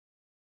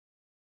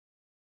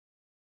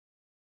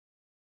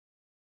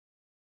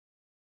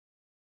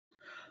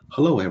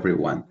Hello,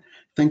 everyone.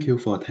 Thank you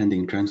for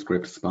attending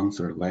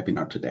Transcript-sponsored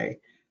webinar today,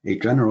 a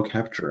general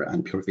capture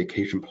and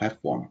purification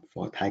platform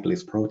for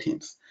tagless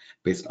proteins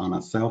based on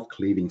a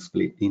self-cleaving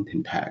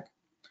split-intein tag.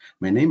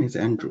 My name is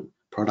Andrew,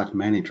 Product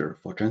Manager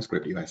for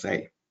Transcript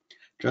USA.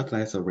 Just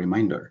as a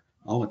reminder,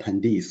 all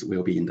attendees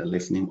will be in the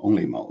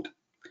listening-only mode.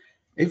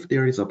 If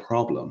there is a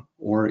problem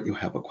or you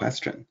have a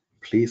question,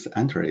 please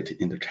enter it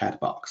in the chat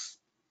box.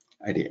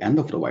 At the end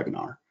of the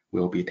webinar,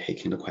 we'll be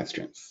taking the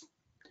questions.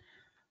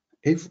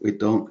 If we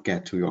don't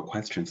get to your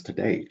questions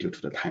today due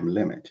to the time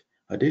limit,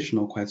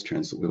 additional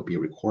questions will be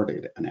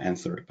recorded and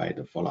answered by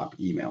the follow-up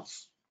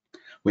emails.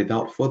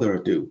 Without further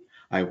ado,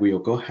 I will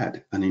go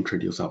ahead and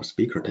introduce our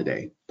speaker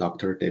today,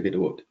 Dr. David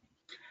Wood.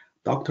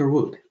 Dr.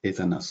 Wood is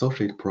an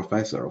associate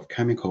professor of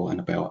chemical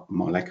and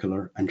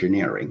biomolecular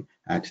engineering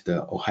at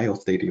the Ohio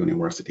State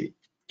University.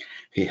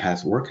 He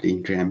has worked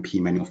in GMP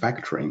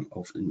manufacturing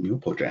of the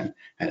Neupogen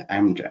at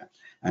Amgen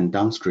and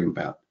downstream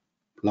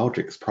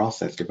biologics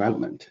process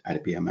development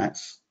at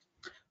BMS.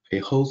 He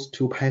holds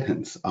 2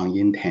 patents on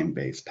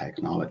intein-based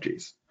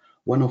technologies,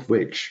 one of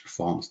which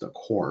forms the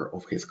core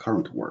of his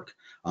current work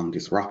on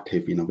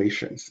disruptive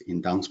innovations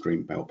in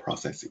downstream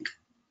bioprocessing.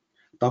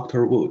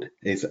 Dr. Wood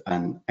is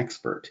an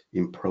expert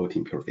in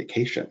protein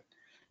purification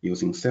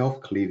using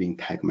self-cleaving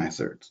tag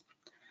methods,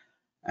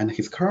 and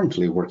he's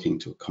currently working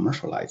to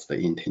commercialize the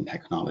intein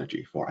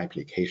technology for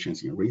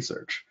applications in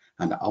research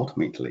and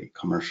ultimately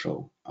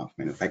commercial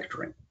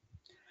manufacturing.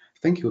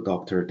 Thank you,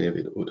 Dr.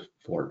 David Wood,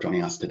 for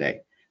joining us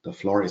today. The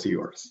floor is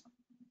yours.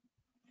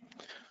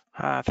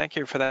 Thank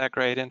you for that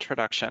great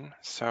introduction.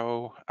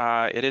 So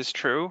it is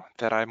true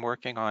that I'm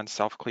working on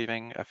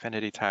self-cleaving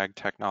affinity tag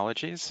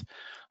technologies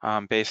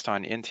based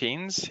on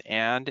inteins.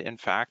 And in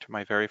fact,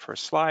 my very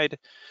first slide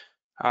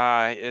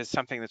is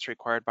something that's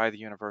required by the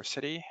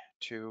university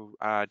to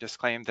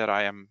disclaim that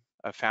I am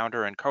a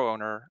founder and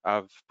co-owner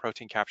of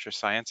Protein Capture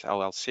Science,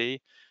 LLC,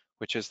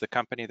 which is the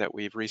company that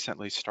we've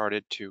recently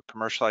started to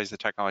commercialize the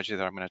technology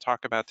that I'm going to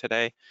talk about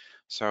today.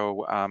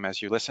 So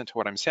as you listen to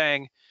what I'm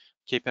saying,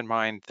 keep in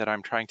mind that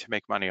I'm trying to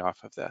make money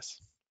off of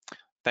this.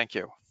 Thank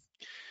you.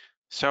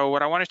 So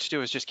what I wanted to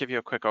do is just give you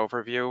a quick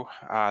overview,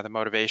 the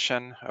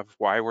motivation of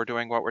why we're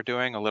doing what we're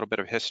doing, a little bit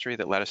of history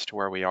that led us to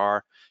where we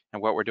are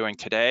and what we're doing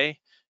today.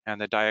 And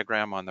the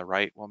diagram on the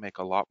right will make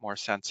a lot more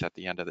sense at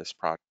the end of this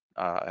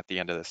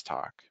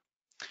talk.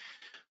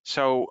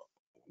 So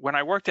when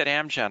I worked at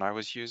Amgen,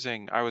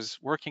 I was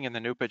working in the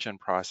Neupogen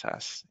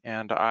process,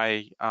 and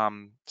I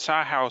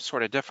saw how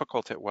sort of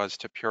difficult it was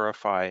to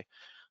purify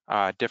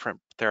different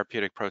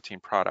therapeutic protein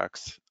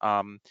products.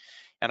 And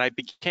I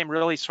became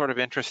really sort of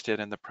interested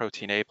in the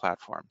Protein A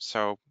platform.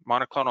 So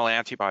monoclonal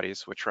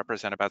antibodies, which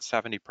represent about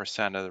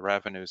 70% of the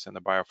revenues in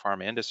the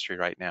biopharma industry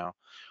right now,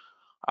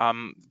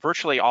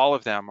 virtually all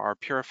of them are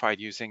purified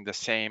using the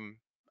same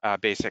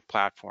basic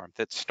platform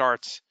that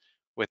starts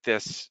with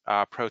this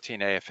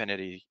Protein A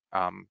affinity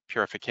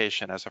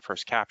purification as a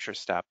first capture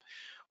step.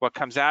 What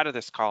comes out of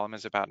this column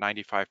is about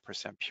 95%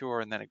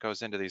 pure, and then it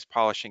goes into these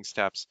polishing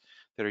steps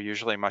that are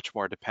usually much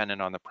more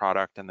dependent on the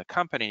product and the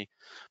company.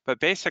 But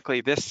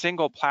basically, this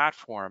single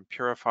platform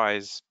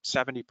purifies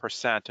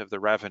 70% of the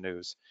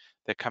revenues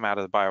that come out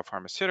of the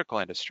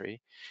biopharmaceutical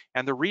industry.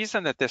 And the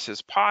reason that this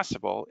is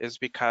possible is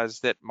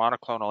because that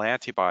monoclonal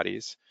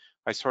antibodies,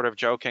 I sort of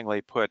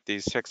jokingly put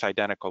these 6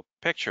 identical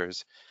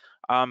pictures,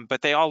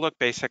 but they all look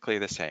basically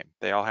the same.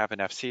 They all have an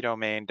Fc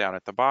domain down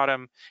at the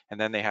bottom, and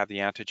then they have the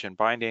antigen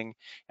binding.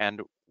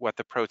 And what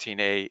the Protein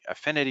A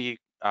affinity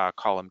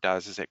column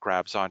does is it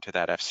grabs onto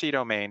that Fc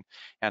domain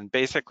and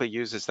basically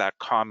uses that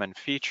common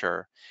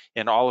feature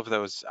in all of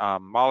those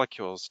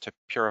molecules to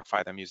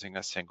purify them using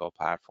a single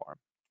platform.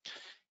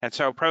 And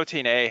so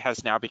Protein A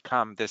has now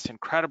become this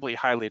incredibly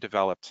highly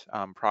developed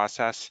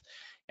process.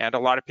 And a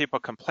lot of people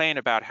complain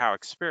about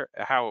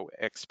how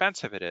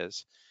expensive it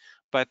is.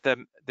 But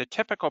the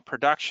typical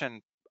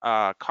production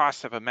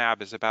cost of a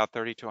mAb is about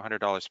 $30 to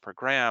 $100 per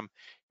gram.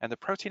 And the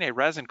Protein A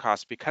resin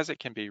cost, because it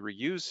can be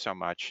reused so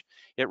much,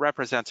 it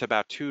represents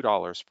about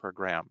 $2 per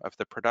gram of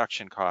the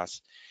production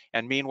costs.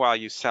 And meanwhile,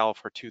 you sell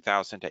for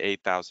 $2,000 to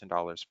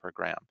 $8,000 per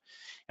gram.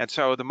 And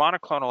so the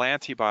monoclonal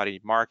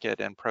antibody market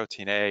and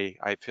Protein A,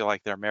 I feel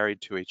like they're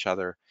married to each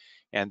other.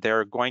 And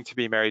they're going to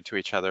be married to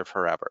each other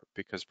forever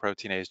because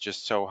Protein A is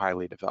just so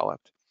highly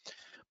developed.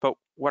 But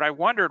what I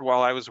wondered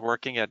while I was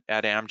working at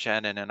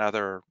Amgen and in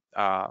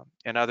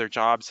other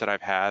jobs that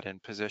I've had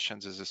and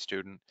positions as a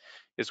student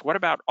is what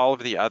about all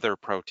of the other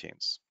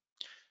proteins?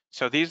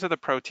 So these are the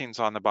proteins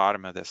on the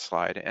bottom of this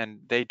slide, and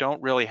they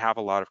don't really have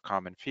a lot of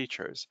common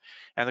features.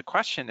 And the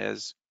question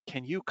is,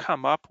 can you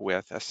come up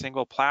with a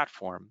single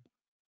platform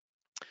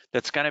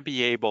that's going to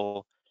be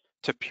able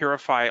to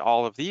purify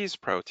all of these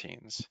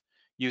proteins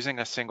using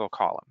a single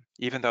column,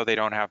 even though they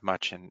don't have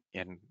much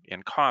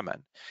in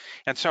common?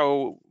 And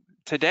so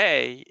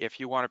today, if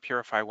you want to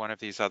purify one of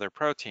these other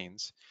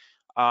proteins,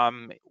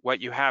 what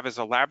you have is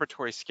a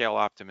laboratory scale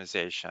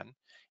optimization.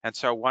 And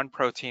so one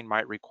protein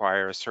might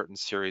require a certain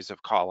series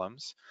of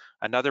columns.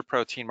 Another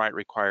protein might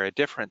require a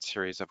different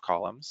series of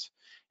columns.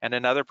 And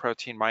another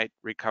protein might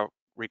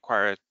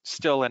require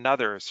still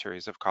another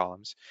series of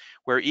columns,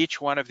 where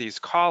each one of these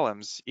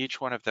columns,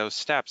 each one of those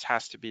steps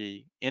has to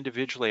be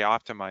individually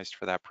optimized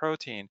for that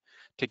protein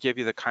to give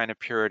you the kind of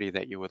purity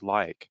that you would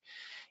like.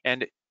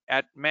 And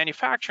at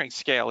manufacturing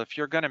scale, if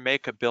you're going to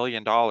make $1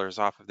 billion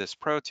off of this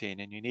protein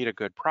and you need a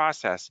good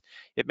process,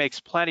 it makes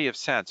plenty of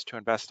sense to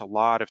invest a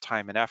lot of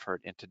time and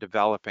effort into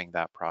developing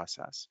that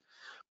process.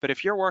 But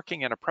if you're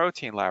working in a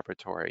protein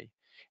laboratory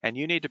and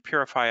you need to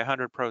purify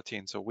 100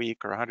 proteins a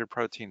week or 100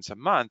 proteins a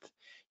month,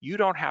 you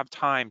don't have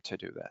time to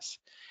do this.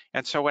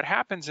 And so what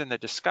happens in the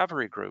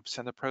discovery groups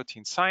and the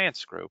protein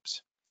science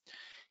groups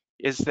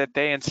is that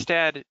they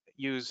instead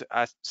use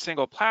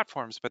single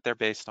platforms, but they're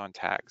based on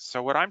tags.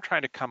 So what I'm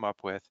trying to come up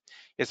with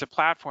is a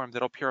platform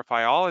that'll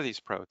purify all of these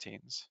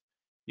proteins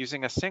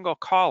using a single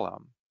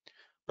column,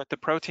 but the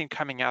protein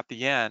coming out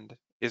the end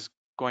is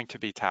going to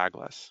be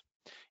tagless.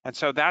 And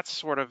so that's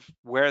sort of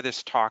where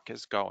this talk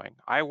is going.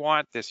 I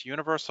want this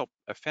universal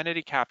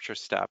affinity capture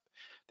step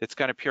that's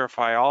going to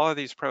purify all of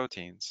these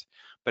proteins,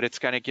 but it's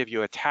going to give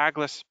you a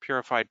tagless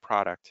purified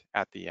product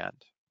at the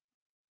end.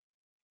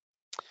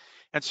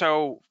 And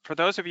so for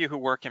those of you who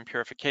work in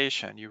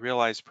purification, you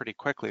realize pretty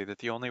quickly that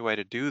the only way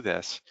to do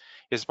this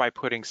is by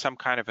putting some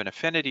kind of an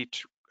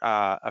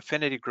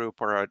affinity group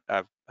or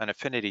an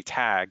affinity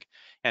tag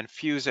and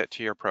fuse it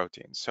to your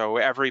protein. So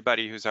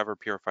everybody who's ever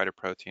purified a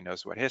protein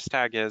knows what his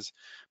tag is.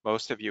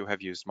 Most of you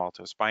have used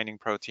maltose binding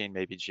protein,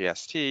 maybe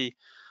GST,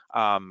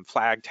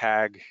 flag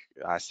tag,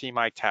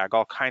 CMyc tag,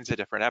 all kinds of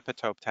different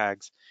epitope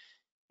tags.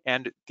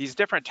 And these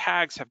different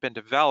tags have been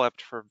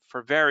developed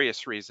for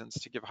various reasons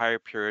to give higher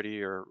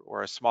purity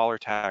or a smaller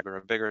tag or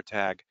a bigger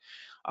tag.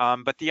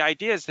 But the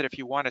idea is that if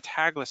you want a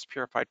tagless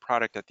purified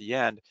product at the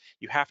end,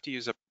 you have to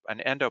use an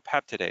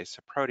endopeptidase,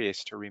 a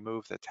protease, to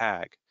remove the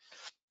tag.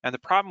 And the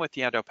problem with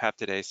the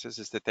endopeptidases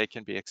is that they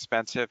can be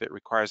expensive. It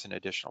requires an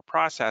additional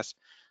process.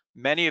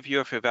 Many of you,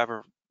 if you've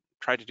ever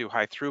tried to do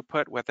high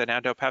throughput with an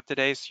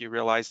endopeptidase, you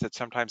realize that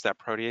sometimes that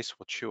protease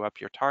will chew up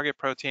your target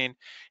protein.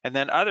 And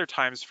then other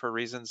times, for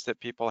reasons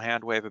that people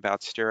hand wave about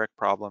steric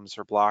problems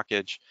or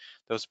blockage,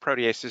 those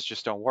proteases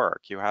just don't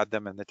work. You add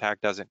them and the tag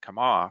doesn't come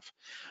off.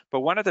 But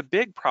one of the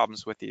big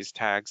problems with these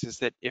tags is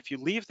that if you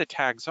leave the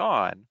tags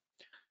on,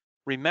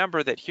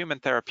 remember that human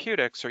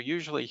therapeutics are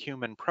usually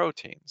human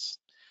proteins.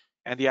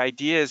 And the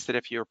idea is that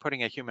if you're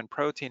putting a human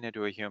protein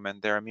into a human,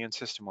 their immune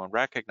system won't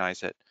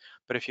recognize it.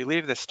 But if you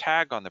leave this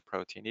tag on the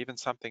protein, even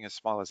something as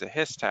small as a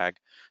his tag,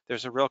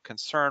 there's a real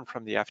concern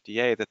from the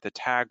FDA that the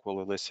tag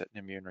will elicit an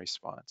immune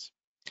response.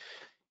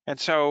 And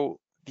so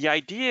the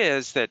idea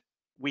is that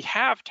we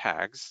have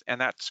tags,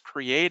 and that's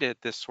created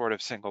this sort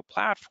of single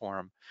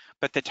platform,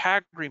 but the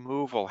tag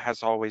removal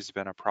has always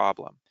been a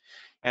problem.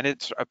 And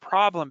it's a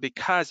problem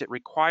because it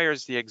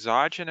requires the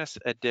exogenous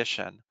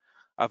addition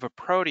of a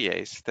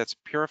protease that's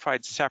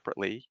purified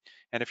separately.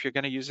 And if you're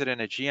going to use it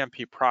in a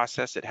GMP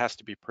process, it has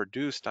to be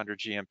produced under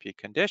GMP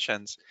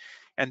conditions.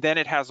 And then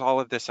it has all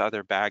of this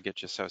other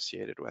baggage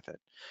associated with it.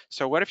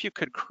 So what if you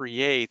could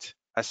create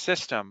a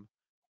system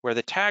where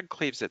the tag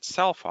cleaves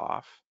itself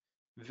off,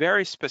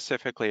 very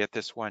specifically at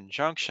this one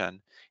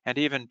junction, and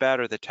even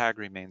better, the tag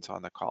remains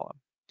on the column.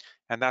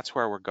 And that's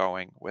where we're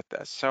going with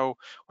this. So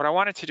what I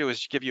wanted to do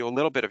is give you a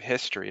little bit of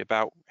history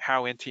about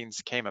how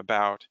inteins came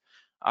about.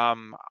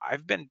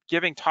 I've been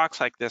giving talks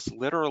like this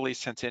literally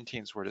since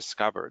inteins were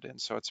discovered.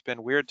 And so it's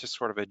been weird to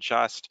sort of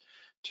adjust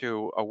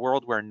to a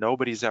world where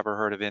nobody's ever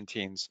heard of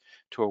inteins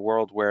to a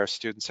world where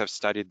students have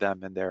studied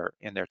them in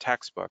their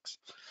textbooks.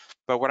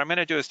 But what I'm going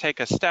to do is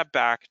take a step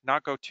back,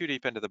 not go too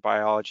deep into the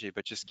biology,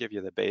 but just give you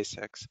the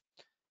basics.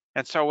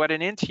 And so what an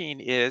intein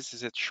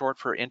is it's short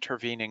for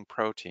intervening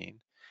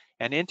protein.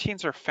 And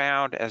inteins are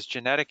found as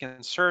genetic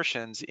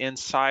insertions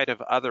inside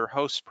of other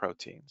host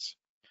proteins,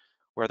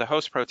 where the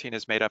host protein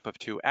is made up of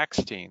two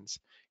exteins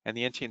and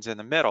the intein's in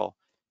the middle.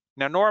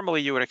 Now,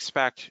 normally you would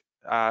expect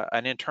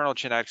an internal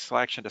genetic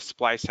selection to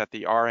splice at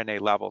the RNA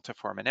level to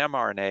form an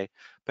mRNA,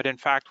 but in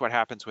fact what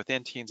happens with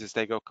inteins is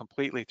they go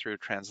completely through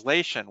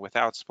translation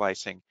without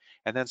splicing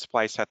and then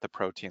splice at the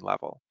protein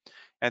level.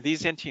 And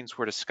these inteins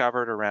were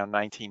discovered around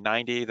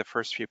 1990. The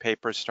first few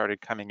papers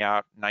started coming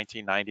out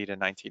 1990 to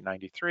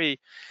 1993.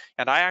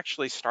 And I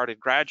actually started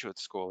graduate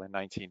school in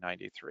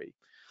 1993.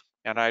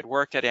 And I'd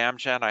worked at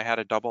Amgen. I had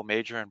a double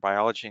major in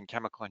biology and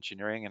chemical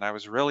engineering, and I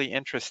was really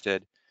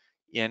interested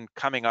in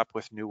coming up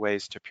with new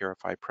ways to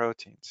purify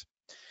proteins.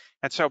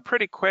 And so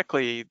pretty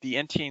quickly, the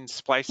intein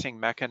splicing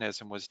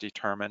mechanism was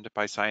determined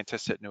by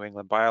scientists at New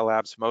England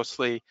Biolabs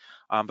mostly,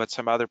 but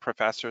some other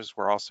professors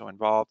were also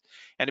involved.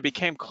 And it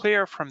became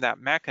clear from that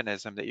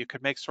mechanism that you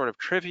could make sort of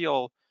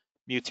trivial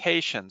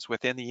mutations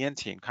within the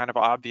intein, kind of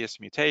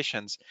obvious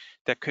mutations,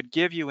 that could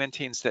give you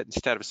inteins that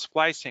instead of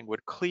splicing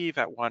would cleave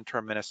at one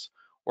terminus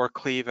or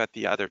cleave at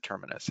the other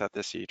terminus, at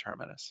the C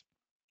terminus.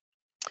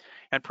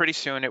 And pretty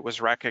soon it was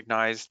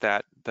recognized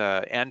that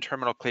the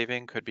N-terminal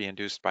cleaving could be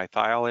induced by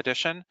thiol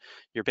addition.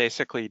 You're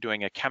basically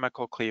doing a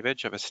chemical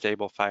cleavage of a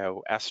stable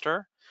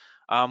thioester,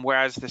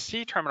 whereas the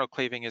C-terminal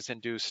cleaving is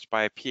induced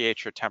by a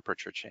pH or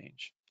temperature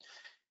change.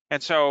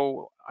 And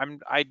so I'm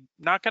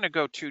not going to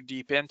go too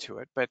deep into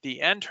it, but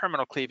the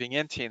N-terminal cleaving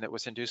intein that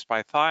was induced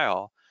by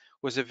thiol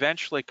was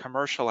eventually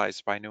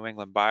commercialized by New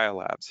England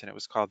Biolabs, and it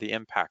was called the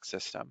IMPACT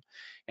system.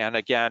 And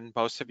again,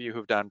 most of you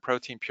who've done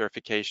protein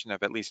purification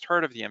have at least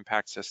heard of the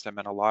IMPACT system,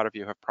 and a lot of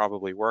you have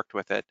probably worked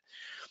with it.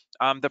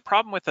 The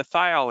problem with the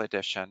thiol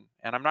addition,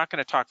 and I'm not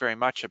going to talk very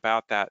much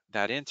about that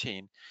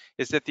intein,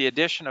 is that the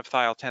addition of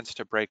thiol tends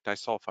to break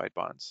disulfide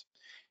bonds.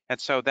 And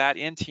so that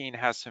intein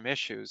has some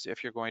issues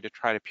if you're going to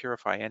try to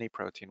purify any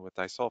protein with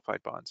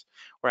disulfide bonds.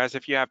 Whereas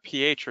if you have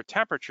pH or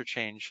temperature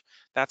change,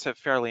 that's a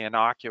fairly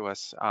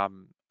innocuous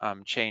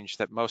change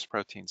that most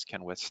proteins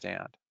can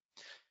withstand.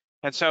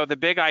 And so the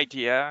big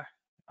idea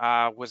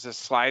was a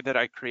slide that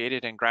I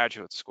created in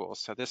graduate school.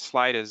 So this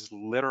slide is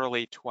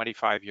literally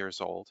 25 years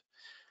old.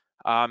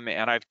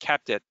 And I've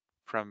kept it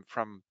from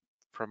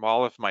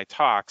all of my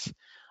talks.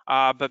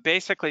 But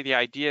basically, the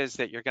idea is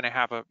that you're going to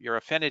have your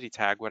affinity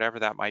tag, whatever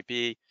that might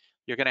be.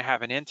 You're going to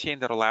have an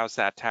intein that allows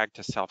that tag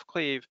to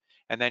self-cleave,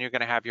 and then you're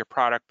going to have your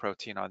product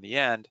protein on the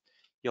end.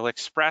 You'll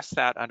express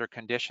that under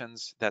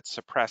conditions that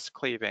suppress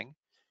cleaving.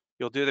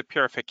 You'll do the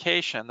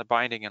purification, the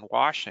binding and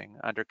washing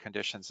under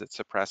conditions that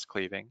suppress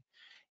cleaving.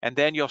 And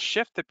then you'll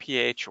shift the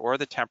pH or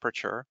the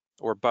temperature,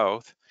 or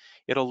both.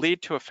 It'll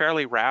lead to a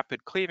fairly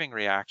rapid cleaving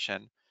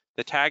reaction.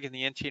 The tag and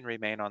the intein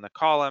remain on the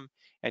column,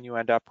 and you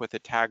end up with a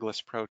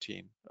tagless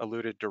protein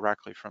eluted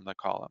directly from the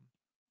column.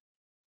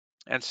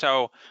 And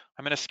so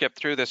I'm going to skip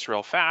through this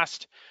real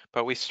fast,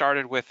 but we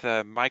started with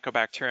the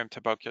Mycobacterium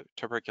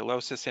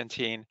tuberculosis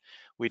intein.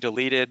 We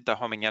deleted the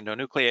homing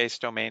endonuclease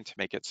domain to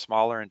make it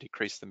smaller and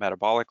decrease the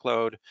metabolic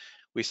load.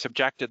 We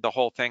subjected the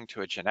whole thing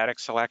to a genetic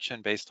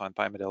selection based on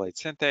thymidylate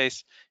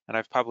synthase, and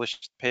I've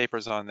published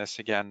papers on this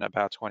again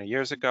about 20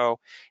 years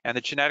ago. And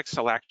the genetic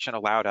selection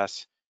allowed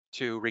us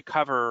to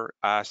recover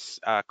a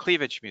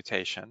cleavage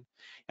mutation.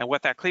 And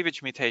what that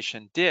cleavage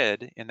mutation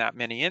did in that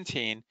mini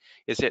intein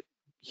is it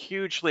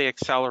hugely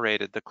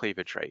accelerated the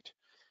cleavage rate.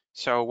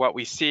 So what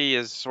we see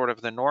is sort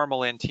of the normal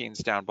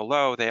inteins down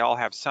below. They all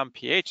have some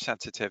pH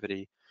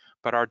sensitivity,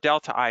 but our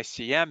delta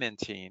ICM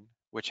intein,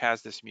 which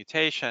has this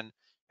mutation,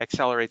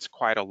 accelerates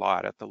quite a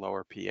lot at the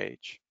lower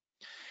pH.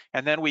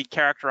 And then we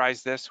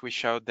characterized this. We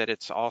showed that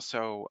it's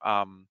also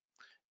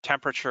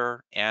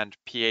temperature and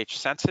pH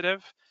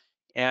sensitive.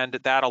 And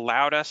that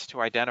allowed us to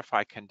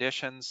identify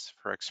conditions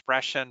for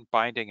expression,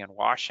 binding, and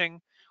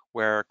washing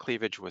where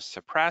cleavage was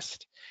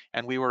suppressed.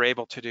 And we were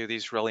able to do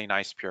these really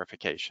nice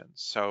purifications.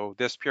 So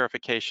this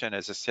purification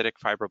is acidic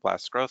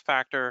fibroblast growth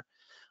factor.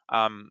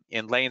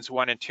 In lanes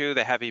 1 and 2,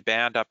 the heavy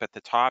band up at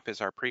the top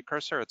is our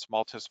precursor. It's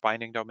maltose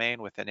binding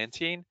domain with an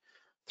intein.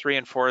 3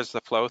 and 4 is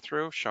the flow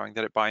through, showing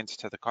that it binds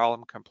to the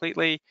column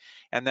completely.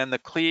 And then the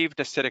cleaved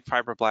acidic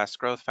fibroblast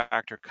growth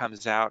factor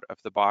comes out of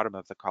the bottom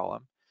of the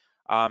column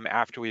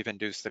after we've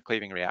induced the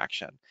cleaving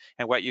reaction.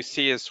 And what you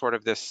see is sort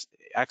of this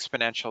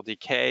exponential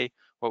decay.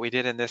 What we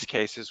did in this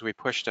case is we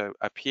pushed a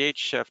pH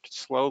shift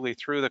slowly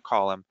through the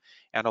column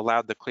and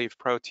allowed the cleaved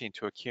protein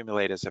to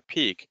accumulate as a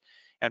peak.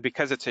 And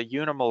because it's a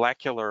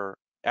unimolecular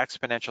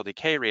exponential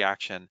decay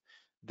reaction,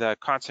 the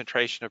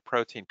concentration of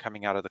protein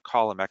coming out of the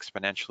column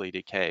exponentially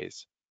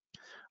decays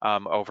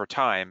over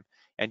time.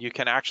 And you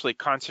can actually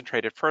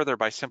concentrate it further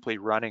by simply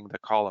running the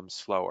column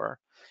slower.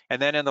 And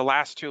then in the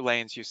last 2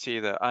 lanes, you see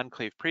the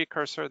uncleaved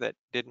precursor that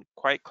didn't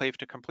quite cleave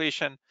to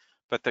completion,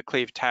 but the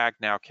cleaved tag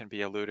now can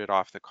be eluted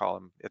off the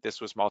column. If this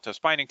was maltose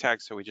binding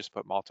tag, so we just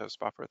put maltose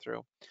buffer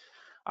through.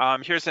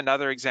 Here's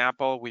another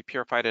example. We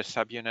purified a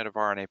subunit of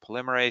RNA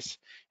polymerase.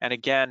 And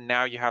again,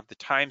 now you have the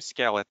time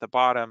scale at the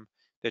bottom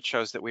that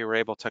shows that we were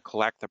able to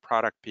collect the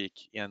product peak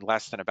in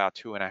less than about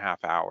 2.5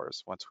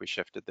 hours once we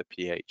shifted the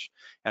pH.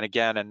 And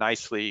again, a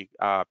nicely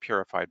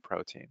purified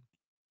protein.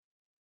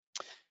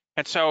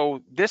 And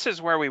so this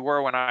is where we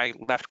were when I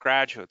left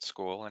graduate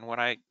school. And when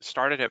I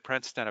started at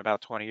Princeton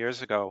about 20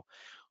 years ago,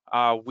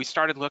 we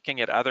started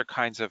looking at other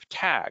kinds of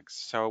tags.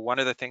 So one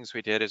of the things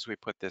we did is we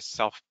put this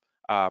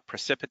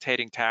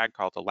self-precipitating tag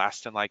called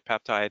elastin-like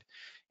peptide.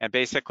 And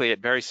basically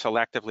it very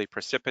selectively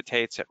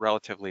precipitates at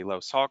relatively low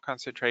salt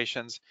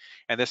concentrations.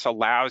 And this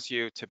allows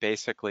you to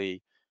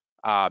basically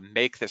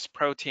make this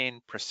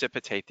protein,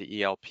 precipitate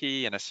the ELP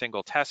in a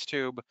single test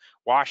tube,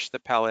 wash the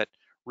pellet,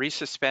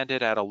 resuspend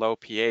it at a low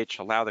pH,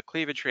 allow the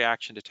cleavage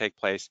reaction to take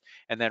place,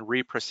 and then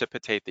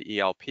reprecipitate the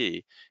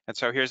ELP. And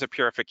so here's a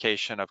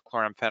purification of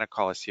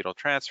chloramphenicol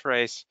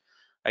acetyltransferase.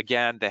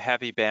 Again, the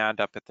heavy band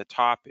up at the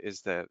top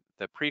is the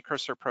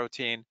precursor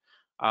protein.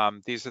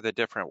 These are the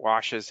different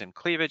washes and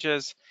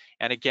cleavages.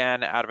 And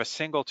again, out of a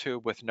single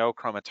tube with no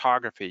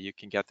chromatography, you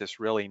can get this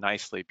really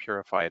nicely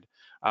purified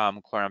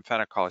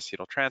chloramphenicol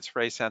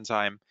acetyltransferase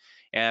enzyme.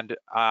 And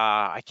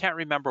I can't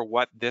remember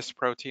what this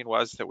protein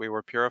was that we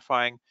were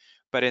purifying,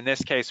 but in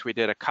this case, we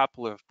did a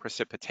couple of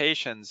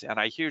precipitations, and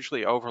I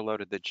hugely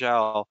overloaded the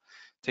gel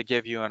to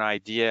give you an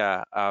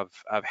idea of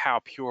how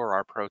pure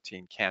our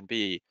protein can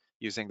be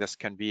using this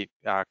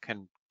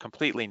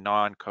completely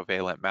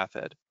non-covalent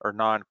method or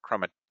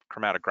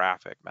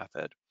non-chromatographic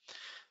method.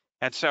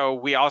 And so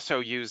we also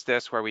used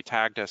this where we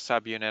tagged a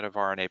subunit of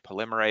RNA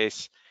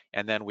polymerase,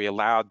 and then we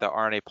allowed the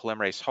RNA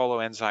polymerase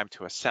holoenzyme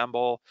to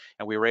assemble,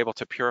 and we were able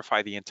to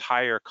purify the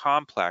entire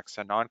complex,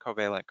 a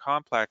non-covalent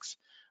complex,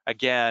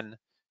 again,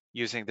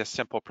 using this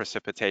simple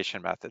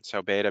precipitation method.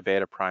 So beta,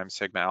 beta prime,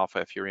 sigma alpha,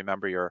 if you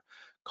remember your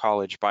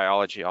college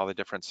biology, all the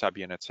different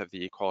subunits of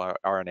the E. coli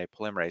RNA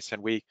polymerase.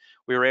 And we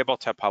were able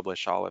to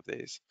publish all of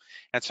these.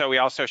 And so we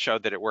also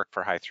showed that it worked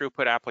for high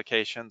throughput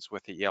applications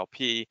with the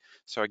ELP.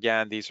 So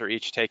again, these are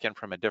each taken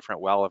from a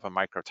different well of a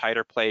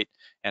microtiter plate,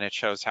 and it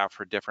shows how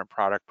for different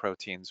product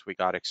proteins, we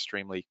got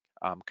extremely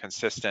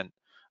consistent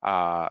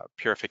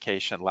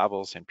purification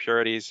levels and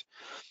purities.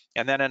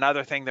 And then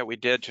another thing that we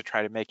did to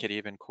try to make it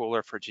even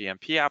cooler for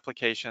GMP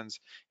applications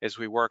is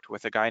we worked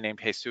with a guy named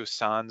Jesus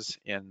Sanz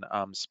in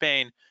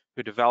Spain,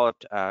 who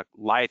developed a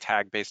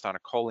lyatag based on a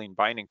choline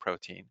binding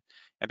protein.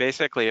 And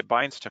basically it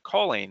binds to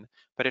choline,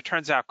 but it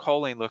turns out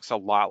choline looks a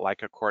lot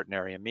like a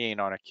quaternary amine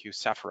on a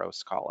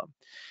Q-sepharose column.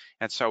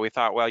 And so we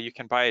thought, well, you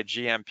can buy a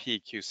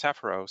GMP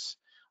Q-sepharose,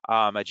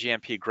 a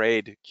GMP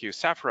grade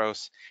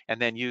Q-sepharose, and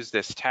then use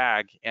this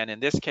tag. And in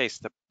this case,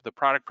 the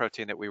product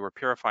protein that we were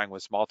purifying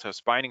was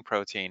maltose binding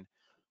protein.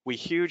 We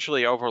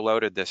hugely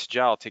overloaded this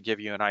gel to give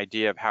you an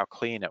idea of how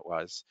clean it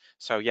was.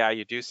 So yeah,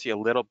 you do see a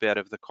little bit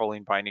of the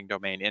choline binding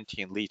domain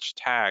intein leach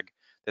tag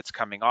that's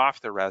coming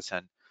off the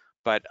resin,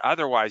 but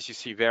otherwise you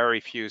see very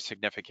few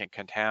significant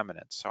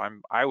contaminants. So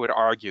I would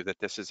argue that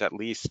this is at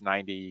least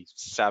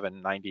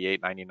 97,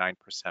 98, 99%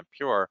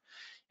 pure.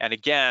 And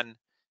again,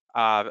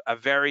 a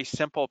very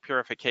simple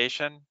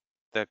purification.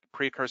 The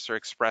precursor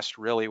expressed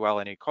really well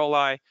in E.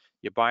 coli.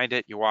 You bind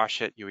it, you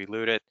wash it, you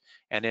elute it,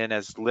 and in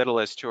as little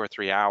as 2 or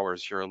 3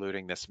 hours, you're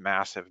eluting this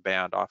massive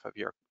band off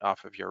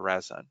of your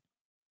resin.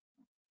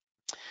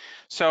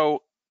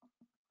 So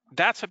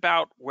that's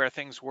about where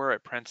things were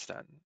at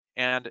Princeton.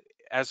 And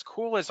as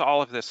cool as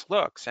all of this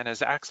looks, and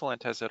as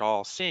excellent as it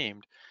all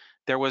seemed,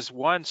 there was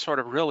one sort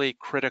of really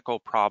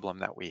critical problem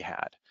that we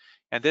had.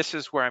 And this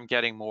is where I'm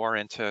getting more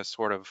into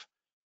sort of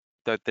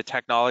the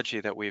technology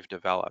that we've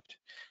developed.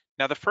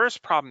 Now, the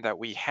first problem that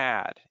we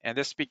had, and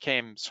this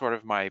became sort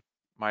of my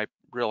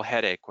real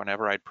headache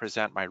whenever I'd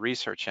present my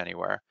research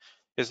anywhere,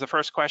 is the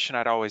first question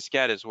I'd always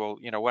get is, well,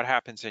 what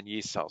happens in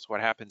yeast cells?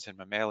 What happens in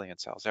mammalian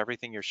cells?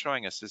 Everything you're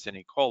showing us is in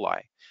E.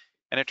 coli.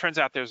 And it turns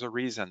out there's a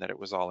reason that it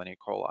was all in E.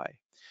 coli.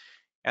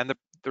 And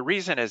the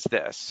reason is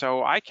this.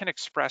 So I can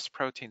express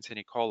proteins in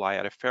E. coli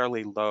at a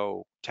fairly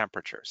low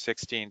temperature,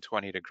 16,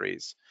 20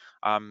 degrees.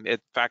 In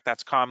fact,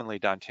 that's commonly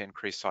done to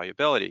increase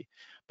solubility.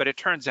 But it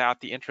turns out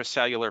the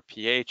intracellular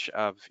pH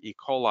of E.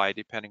 coli,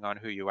 depending on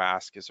who you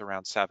ask, is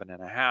around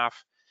 7.5.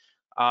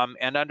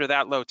 And under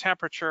that low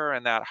temperature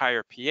and that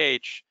higher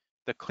pH,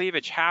 the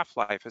cleavage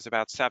half-life is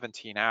about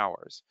 17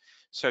 hours.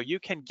 So you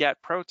can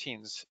get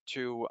proteins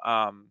to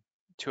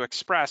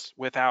express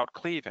without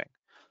cleaving.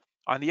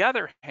 On the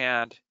other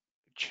hand,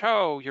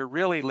 CHO, you're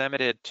really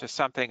limited to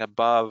something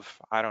above,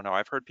 I don't know,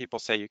 I've heard people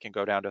say you can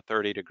go down to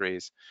 30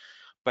 degrees,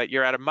 but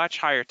you're at a much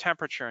higher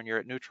temperature and you're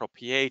at neutral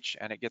pH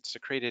and it gets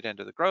secreted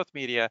into the growth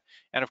media.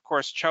 And of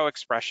course, CHO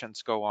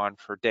expressions go on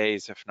for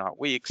days, if not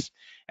weeks.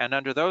 And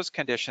under those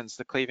conditions,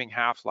 the cleaving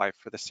half-life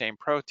for the same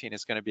protein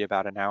is going to be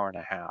about an hour and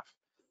a half.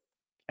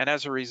 And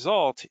as a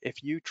result,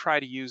 if you try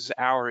to use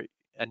our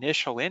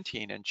initial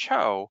intein in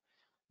CHO,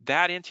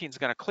 that intein is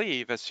going to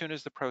cleave as soon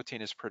as the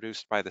protein is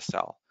produced by the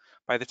cell.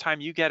 By the time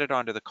you get it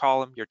onto the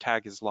column, your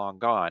tag is long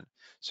gone.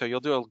 So you'll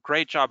do a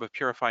great job of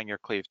purifying your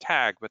cleaved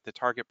tag, but the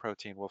target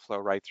protein will flow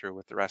right through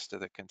with the rest of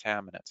the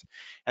contaminants.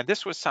 And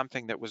this was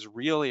something that was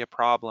really a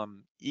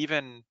problem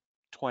even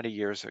 20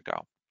 years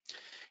ago.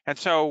 And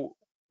so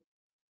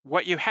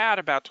what you had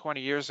about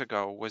 20 years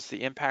ago was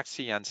the Impact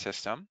CN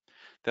system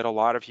that a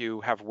lot of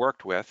you have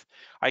worked with.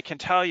 I can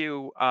tell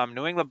you,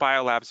 New England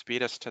Biolabs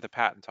beat us to the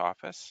patent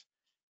office,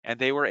 and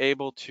they were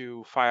able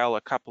to file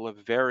a couple of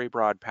very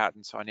broad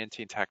patents on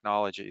intein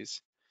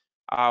technologies.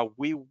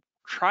 We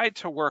tried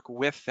to work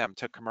with them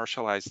to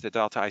commercialize the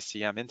Delta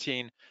ICM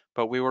intein,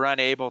 but we were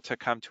unable to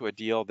come to a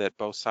deal that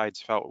both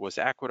sides felt was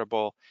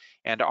equitable,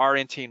 and our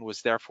intein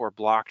was therefore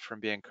blocked from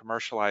being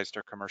commercialized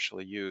or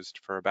commercially used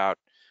for about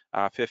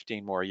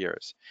 15 more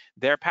years.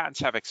 Their patents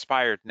have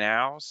expired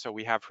now, so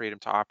we have freedom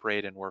to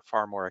operate and we're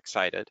far more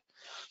excited.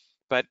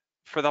 But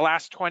for the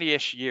last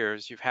 20-ish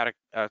years, you've had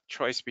a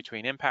choice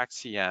between Impact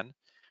CN,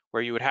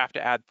 where you would have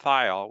to add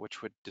thiol,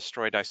 which would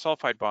destroy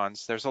disulfide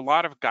bonds. There's a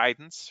lot of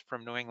guidance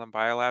from New England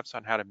Biolabs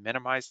on how to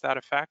minimize that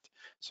effect,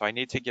 so I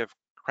need to give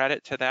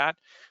credit to that.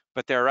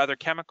 But there are other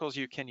chemicals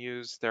you can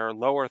use. There are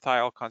lower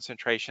thiol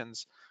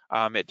concentrations.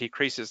 It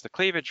decreases the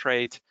cleavage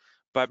rate.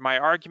 But my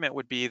argument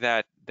would be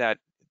that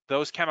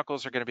those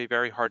chemicals are going to be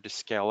very hard to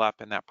scale up,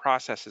 and that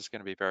process is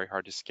going to be very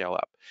hard to scale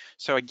up.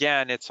 So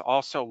again, it's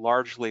also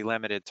largely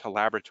limited to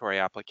laboratory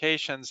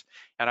applications,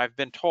 and I've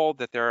been told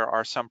that there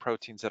are some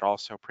proteins that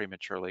also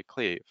prematurely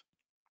cleave.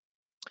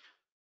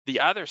 The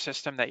other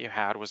system that you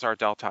had was our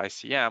Delta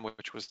ICM,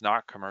 which was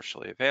not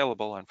commercially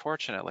available,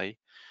 unfortunately,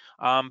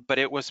 but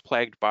it was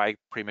plagued by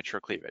premature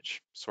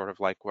cleavage, sort of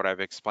like what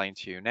I've explained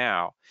to you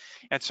now.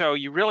 And so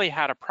you really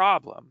had a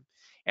problem.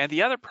 And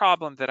the other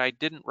problem that I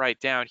didn't write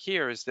down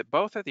here is that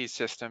both of these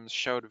systems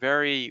showed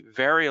very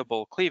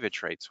variable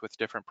cleavage rates with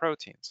different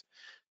proteins.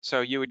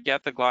 So you would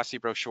get the glossy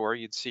brochure,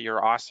 you'd see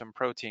your awesome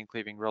protein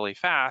cleaving really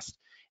fast,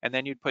 and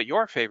then you'd put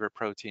your favorite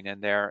protein in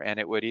there and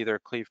it would either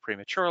cleave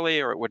prematurely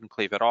or it wouldn't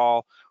cleave at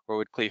all, or it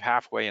would cleave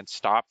halfway and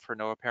stop for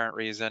no apparent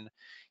reason.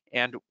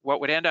 And what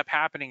would end up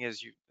happening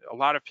is a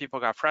lot of people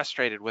got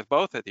frustrated with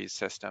both of these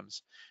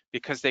systems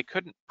because they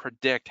couldn't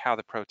predict how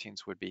the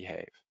proteins would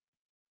behave.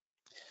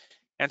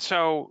 And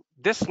so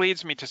this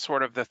leads me to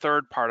sort of the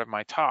third part of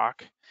my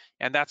talk,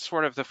 and that's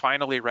sort of the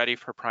finally ready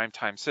for prime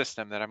time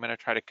system that I'm going to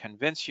try to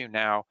convince you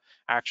now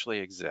actually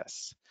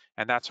exists.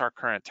 And that's our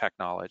current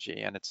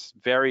technology, and it's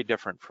very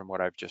different from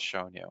what I've just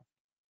shown you.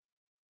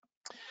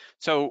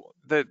 So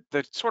the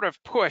sort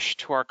of push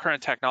to our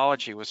current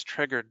technology was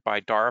triggered by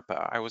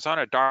DARPA. I was on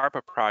a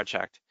DARPA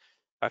project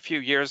a few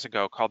years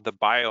ago called the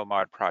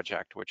BioMod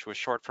project, which was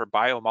short for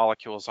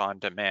Biomolecules on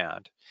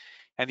Demand.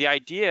 And the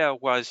idea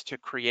was to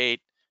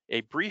create a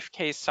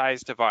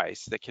briefcase-sized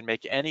device that can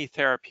make any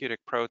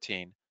therapeutic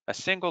protein a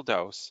single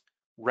dose,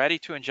 ready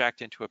to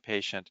inject into a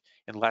patient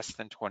in less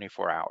than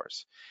 24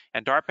 hours.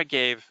 And DARPA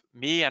gave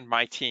me and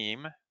my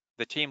team,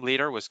 the team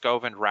leader was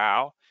Govind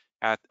Rao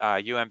at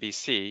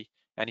UMBC,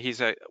 and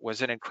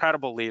was an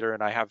incredible leader,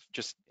 and I have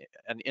just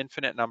an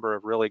infinite number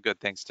of really good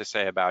things to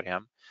say about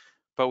him.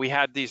 But we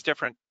had these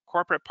different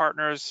corporate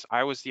partners.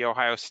 I was the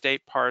Ohio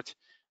State part,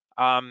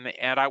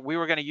 we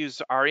were going to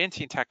use our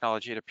intein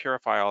technology to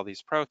purify all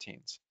these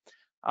proteins.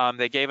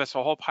 They gave us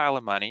a whole pile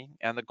of money,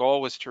 and the goal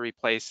was to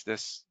replace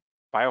this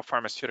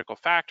biopharmaceutical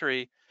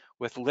factory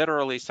with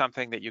literally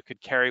something that you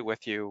could carry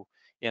with you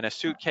in a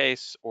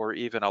suitcase or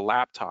even a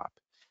laptop.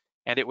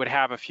 And it would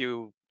have a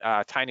few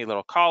tiny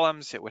little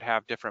columns, it would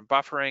have different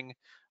buffering,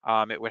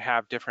 it would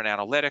have different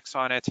analytics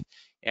on it,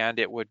 and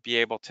it would be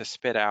able to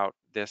spit out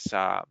this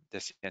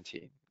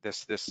intein,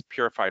 this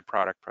purified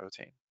product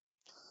protein.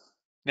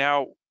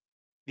 Now,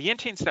 the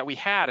inteins that we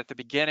had at the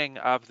beginning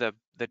of the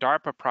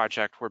DARPA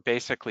project were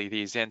basically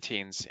these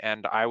inteins,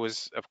 and I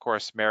was, of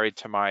course, married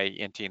to my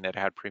intein that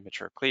had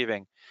premature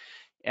cleaving.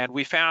 And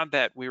we found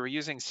that we were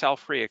using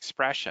cell-free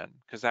expression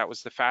because that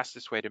was the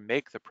fastest way to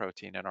make the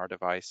protein in our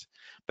device.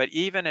 But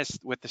even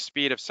with the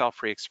speed of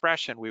cell-free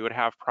expression, we would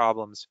have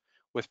problems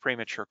with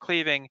premature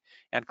cleaving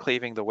and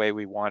cleaving the way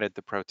we wanted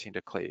the protein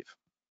to cleave.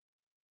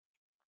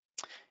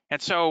 And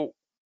so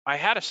I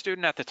had a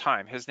student at the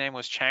time, his name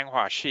was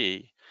Changhua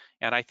Shi,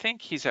 and I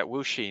think he's at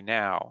Wuxi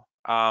now.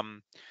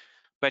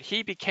 But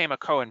he became a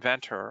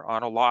co-inventor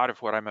on a lot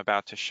of what I'm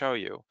about to show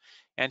you.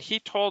 And he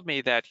told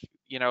me that,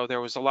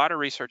 there was a lot of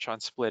research on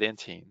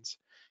split-inteins,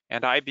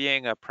 and I,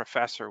 being a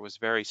professor, was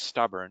very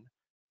stubborn,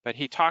 but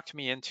he talked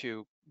me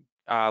into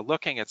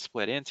looking at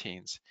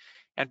split-inteins.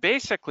 And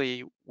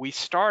basically, we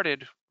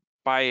started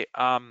by,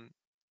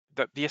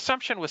 the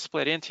assumption with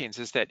split-inteins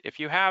is that if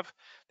you have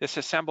this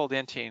assembled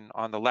intein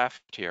on the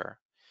left here,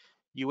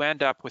 you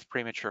end up with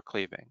premature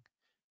cleaving.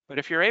 But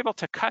if you're able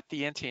to cut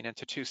the intein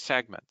into two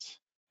segments,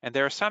 and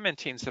there are some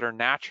inteins that are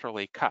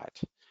naturally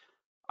cut,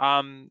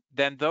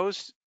 then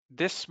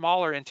this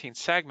smaller intein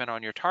segment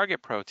on your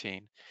target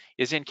protein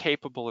is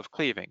incapable of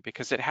cleaving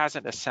because it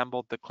hasn't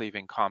assembled the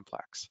cleaving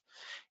complex.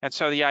 And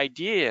so the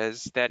idea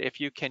is that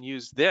if you can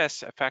use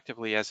this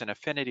effectively as an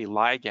affinity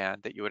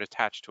ligand that you would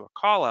attach to a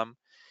column,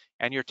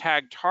 and your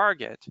tag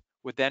target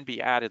would then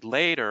be added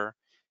later,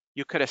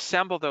 you could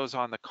assemble those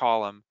on the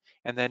column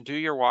and then do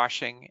your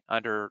washing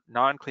under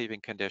non-cleaving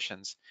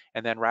conditions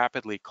and then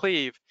rapidly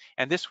cleave,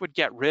 and this would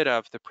get rid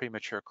of the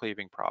premature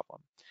cleaving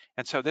problem.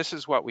 And so this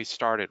is what we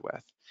started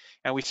with.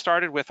 And we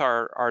started with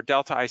our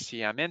delta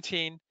ICM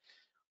intein,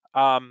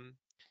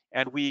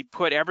 and we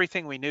put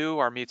everything we knew,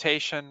 our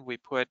mutation, we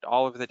put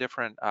all of the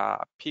different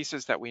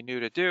pieces that we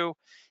knew to do,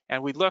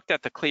 and we looked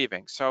at the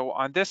cleaving. So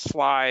on this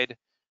slide,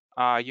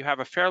 you have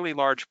a fairly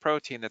large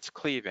protein that's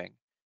cleaving.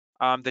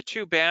 The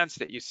two bands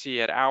that you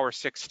see at hour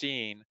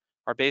 16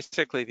 are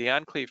basically the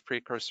uncleaved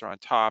precursor on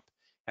top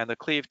and the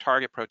cleaved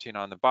target protein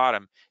on the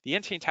bottom. The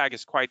intein tag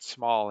is quite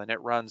small and it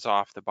runs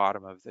off the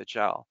bottom of the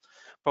gel.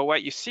 But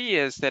what you see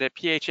is that at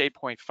pH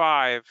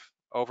 8.5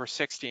 over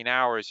 16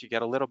 hours, you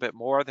get a little bit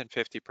more than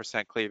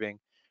 50% cleaving,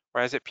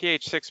 whereas at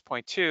pH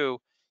 6.2,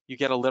 you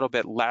get a little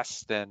bit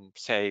less than,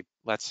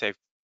 let's say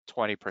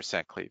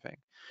 20% cleaving.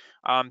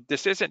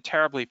 This isn't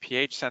terribly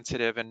pH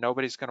sensitive, and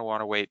nobody's going to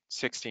want to wait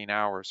 16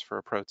 hours for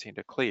a protein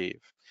to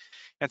cleave.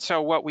 And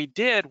so what we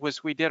did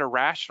was we did a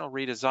rational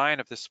redesign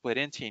of the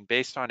split-intein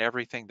based on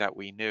everything that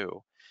we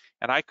knew.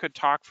 And I could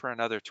talk for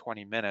another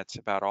 20 minutes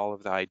about all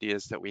of the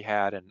ideas that we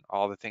had and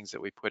all the things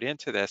that we put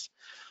into this.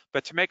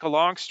 But to make a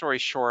long story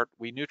short,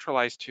 we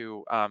neutralized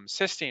two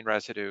cysteine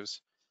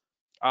residues.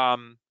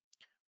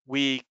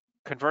 We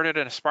converted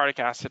an aspartic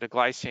acid to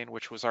glycine,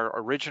 which was our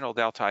original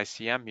delta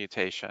ICM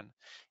mutation.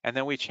 And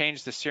then we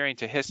changed the serine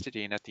to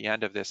histidine at the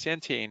end of this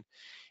intein.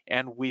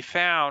 And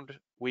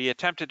we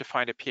attempted to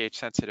find a pH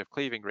sensitive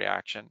cleaving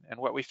reaction. And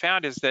what we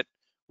found is that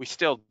we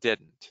still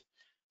didn't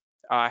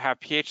have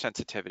pH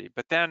sensitivity.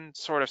 But then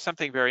sort of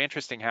something very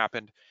interesting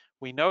happened.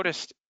 We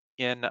noticed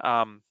in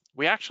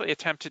we actually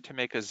attempted to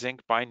make a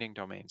zinc binding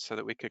domain so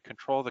that we could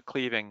control the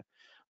cleaving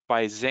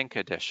by zinc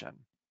addition.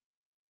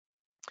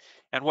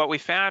 And what we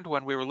found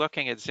when we were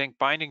looking at zinc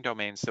binding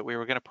domains that we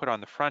were going to put on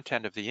the front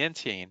end of the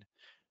intein,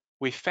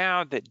 we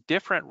found that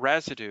different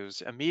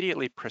residues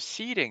immediately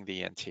preceding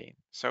the intein,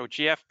 so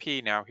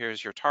GFP now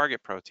here's your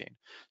target protein,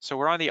 so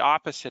we're on the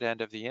opposite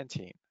end of the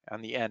intein,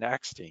 on the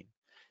N-extine.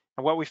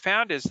 And what we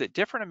found is that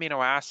different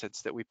amino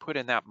acids that we put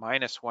in that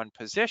 -1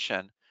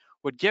 position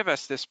would give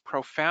us this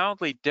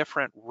profoundly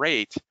different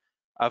rate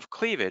of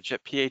cleavage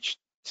at pH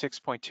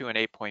 6.2 and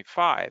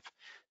 8.5.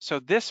 So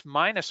this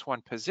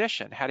 -1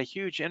 position had a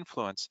huge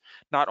influence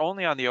not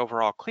only on the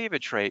overall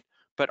cleavage rate,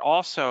 but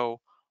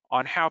also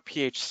on how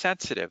pH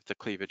sensitive the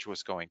cleavage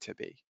was going to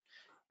be.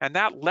 And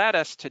that led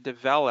us to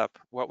develop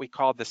what we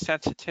call the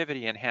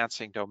sensitivity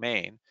enhancing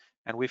domain.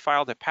 And we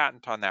filed a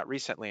patent on that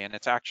recently, and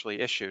it's actually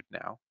issued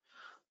now.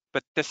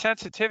 But the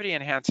sensitivity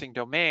enhancing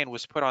domain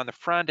was put on the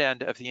front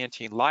end of the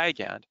intein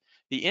ligand.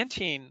 The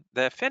intein,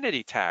 the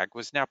affinity tag,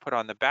 was now put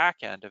on the back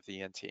end of the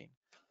intein.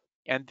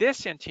 And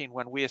this intein,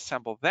 when we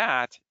assemble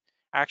that,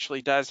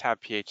 actually does have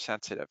pH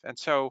sensitive. And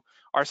so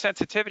our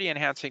sensitivity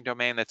enhancing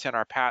domain that's in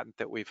our patent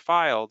that we've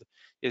filed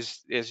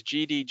is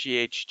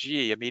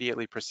GDGHG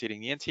immediately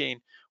preceding the intein.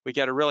 We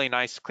get a really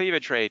nice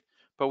cleavage rate,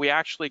 but we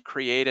actually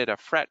created a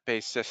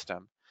FRET-based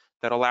system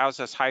that allows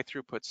us high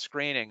throughput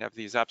screening of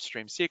these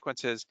upstream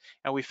sequences.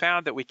 And we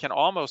found that we can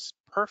almost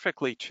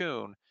perfectly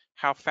tune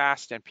how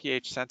fast and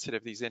pH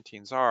sensitive these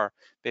inteins are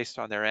based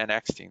on their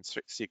N-extine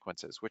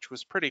sequences, which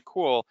was pretty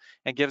cool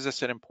and gives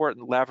us an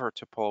important lever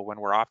to pull when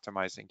we're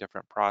optimizing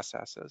different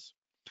processes.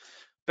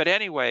 But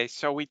anyway,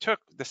 so we took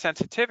the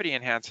sensitivity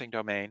enhancing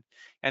domain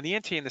and the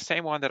intein, the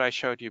same one that I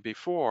showed you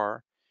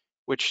before,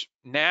 which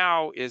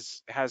now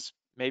has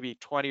maybe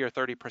 20 or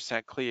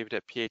 30% cleaved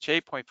at pH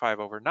 8.5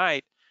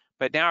 overnight,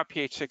 but now at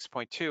pH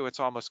 6.2, it's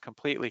almost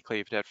completely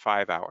cleaved at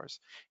 5 hours.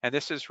 And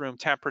this is room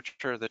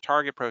temperature. The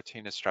target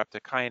protein is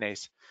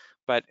streptokinase,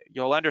 but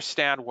you'll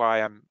understand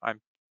why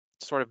I'm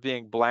sort of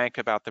being blank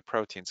about the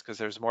proteins, because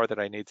there's more that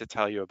I need to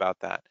tell you about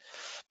that.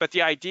 But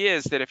the idea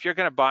is that if you're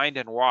going to bind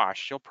and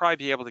wash, you'll probably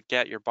be able to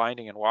get your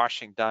binding and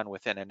washing done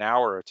within an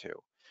hour or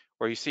two,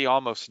 where you see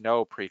almost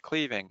no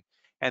pre-cleaving.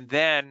 And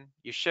then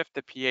you shift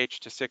the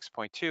pH to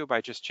 6.2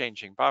 by just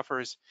changing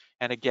buffers.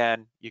 And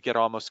again, you get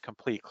almost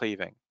complete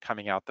cleaving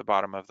coming out the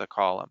bottom of the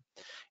column.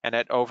 And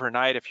at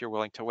overnight, if you're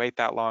willing to wait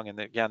that long, and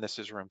again, this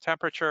is room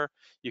temperature,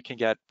 you can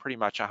get pretty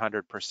much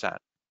 100%.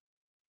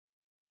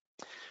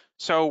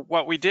 So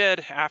what we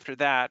did after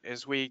that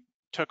is we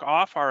took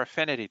off our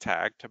affinity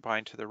tag to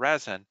bind to the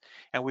resin,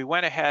 and we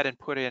went ahead and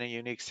put in a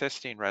unique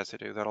cysteine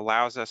residue that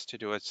allows us to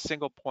do a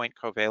single point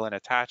covalent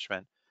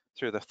attachment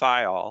through the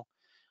thiol.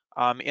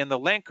 In the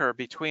linker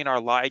between our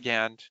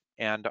ligand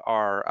and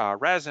our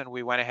resin,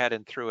 we went ahead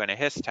and threw in a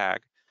his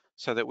tag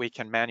so that we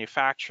can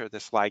manufacture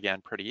this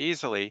ligand pretty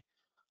easily.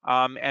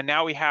 And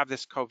now we have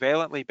this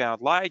covalently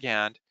bound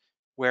ligand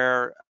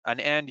where an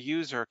end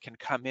user can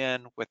come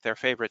in with their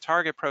favorite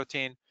target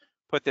protein,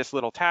 put this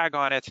little tag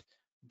on it,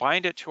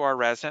 bind it to our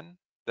resin.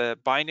 The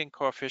binding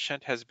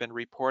coefficient has been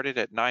reported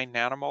at 9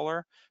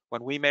 nanomolar.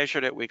 When we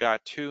measured it, we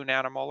got 2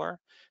 nanomolar.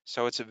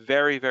 So it's a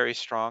very, very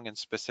strong and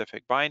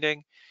specific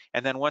binding.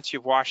 And then once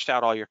you've washed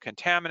out all your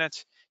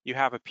contaminants, you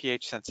have a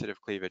pH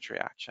sensitive cleavage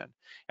reaction.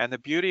 And the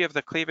beauty of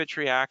the cleavage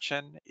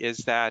reaction is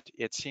that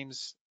it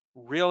seems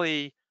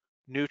really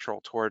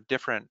neutral toward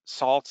different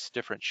salts,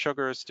 different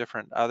sugars,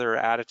 different other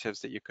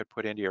additives that you could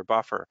put into your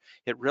buffer.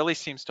 It really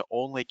seems to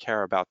only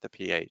care about the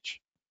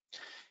pH.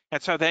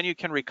 And so then you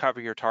can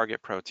recover your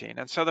target protein.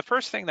 And so the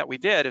first thing that we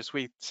did is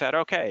we said,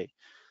 okay,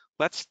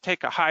 let's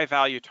take a high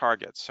value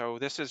target. So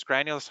this is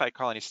granulocyte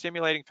colony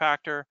stimulating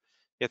factor.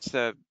 It's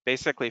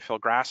basically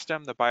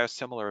filgrastim, the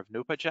biosimilar of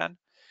Neupogen.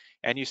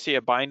 And you see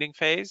a binding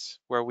phase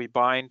where we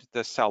bind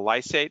the cell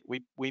lysate.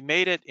 We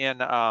made it in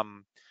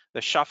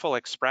the Shuffle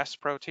Express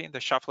protein, the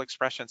Shuffle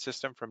Expression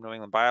System from New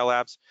England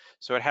Biolabs.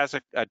 So it has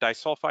a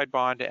disulfide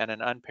bond and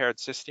an unpaired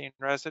cysteine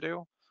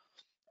residue.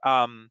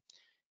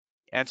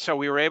 And so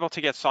we were able to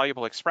get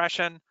soluble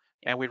expression,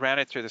 and we ran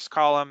it through this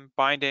column,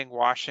 binding,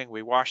 washing.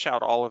 We wash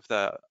out all of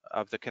the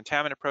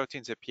contaminant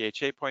proteins at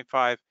pH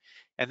 8.5.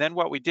 And then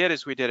what we did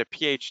is we did a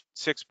pH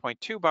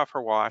 6.2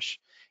 buffer wash.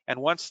 And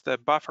once the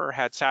buffer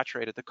had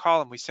saturated the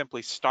column, we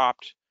simply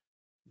stopped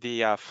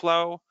the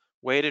flow,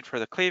 waited for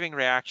the cleaving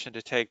reaction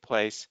to take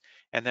place,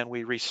 and then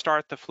we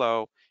restart the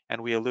flow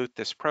and we elute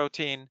this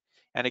protein.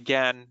 And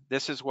again,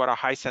 this is what a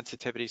high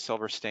sensitivity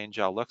silver stain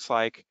gel looks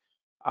like.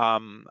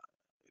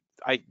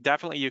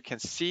 You can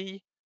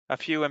see a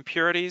few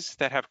impurities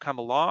that have come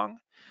along,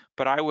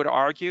 but I would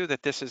argue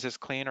that this is as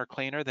clean or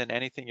cleaner than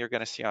anything you're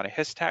going to see on a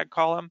his tag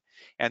column,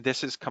 and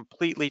this is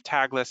completely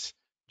tagless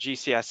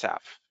GCSF.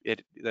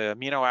 The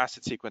amino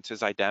acid sequence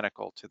is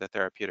identical to the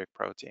therapeutic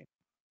protein.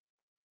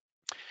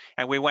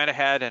 And we went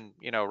ahead and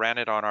ran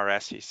it on our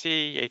SEC,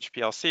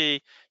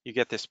 HPLC. You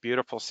get this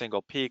beautiful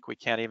single peak. We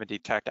can't even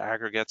detect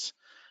aggregates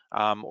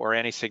or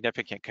any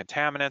significant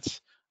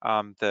contaminants.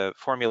 The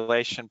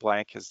formulation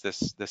blank is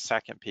this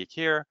second peak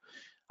here.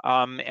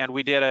 And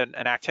we did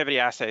an activity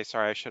assay.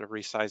 Sorry, I should have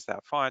resized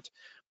that font.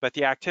 But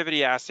the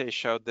activity assay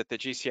showed that the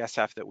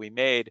GCSF that we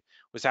made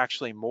was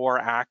actually more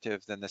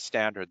active than the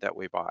standard that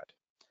we bought.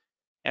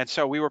 And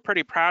so we were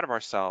pretty proud of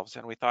ourselves,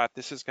 and we thought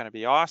this is going to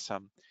be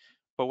awesome.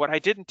 But what I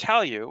didn't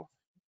tell you,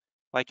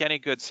 like any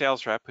good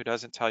sales rep who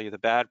doesn't tell you the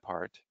bad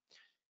part,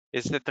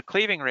 is that the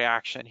cleaving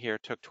reaction here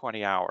took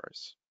 20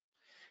 hours.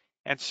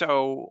 And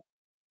so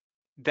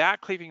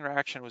that cleaving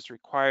reaction was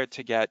required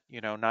to get,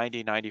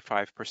 90,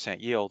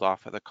 95% yield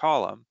off of the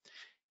column.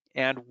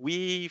 And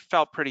we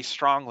felt pretty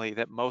strongly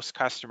that most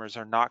customers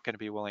are not going to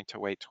be willing to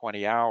wait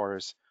 20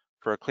 hours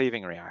for a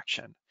cleaving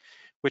reaction,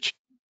 which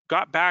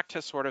got back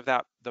to sort of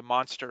the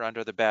monster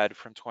under the bed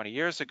from 20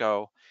 years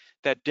ago,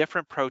 that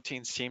different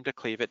proteins seem to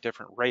cleave at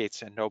different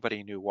rates and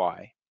nobody knew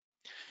why.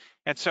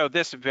 And so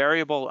this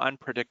variable,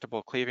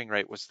 unpredictable cleaving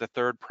rate was the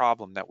third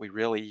problem that we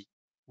really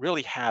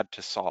had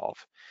to solve.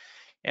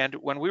 And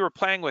when we were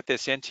playing with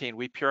this intein,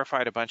 we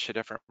purified a bunch of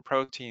different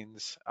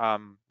proteins,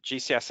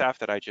 GCSF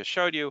that I just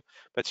showed you,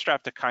 but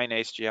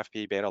streptokinase,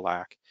 GFP,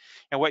 beta-lac.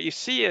 And what you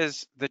see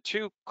is the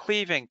two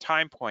cleaving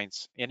time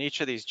points in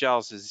each of these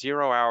gels is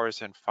 0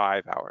 hours and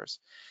 5 hours.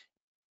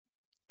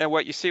 And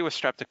what you see with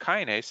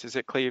streptokinase is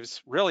it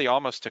cleaves really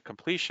almost to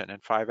completion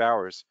in 5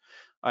 hours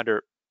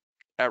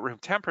at room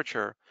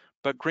temperature,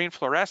 but green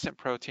fluorescent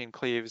protein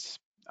cleaves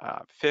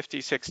 50,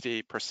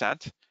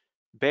 60%.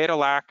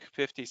 Beta-lac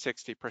 50,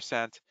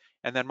 60%,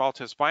 and then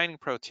maltose binding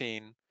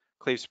protein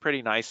cleaves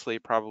pretty nicely,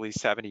 probably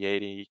 70,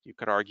 80, you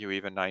could argue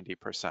even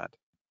 90%.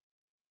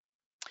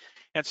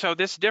 And so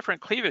this different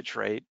cleavage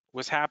rate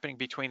was happening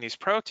between these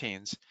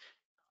proteins.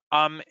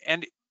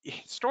 And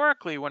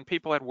historically, when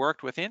people had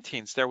worked with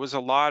inteins, there was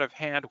a lot of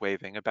hand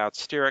waving about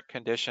steric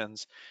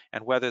conditions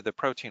and whether the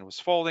protein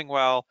was folding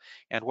well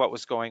and what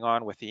was going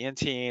on with the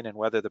intein and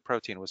whether the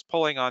protein was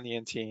pulling on the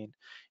intein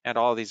and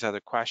all these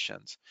other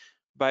questions.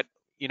 But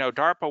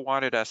DARPA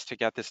wanted us to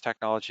get this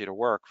technology to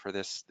work for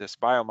this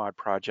biomod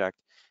project.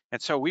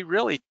 And so we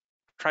really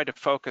tried to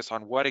focus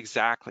on what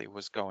exactly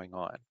was going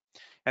on.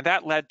 And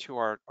that led to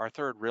our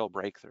third real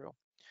breakthrough.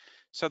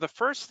 So the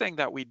first thing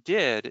that we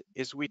did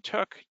is we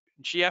took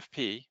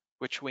GFP,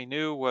 which we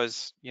knew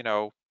was,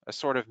 a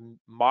sort of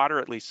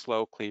moderately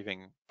slow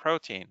cleaving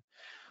protein.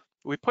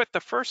 We put the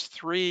first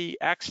 3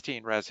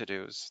 extine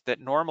residues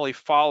that normally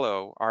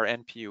follow our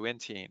NPU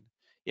intein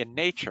in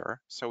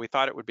nature, so we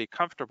thought it would be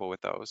comfortable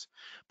with those.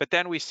 But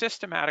then we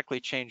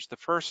systematically changed the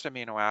first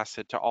amino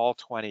acid to all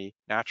 20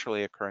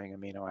 naturally occurring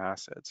amino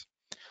acids.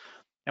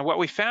 And what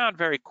we found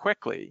very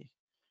quickly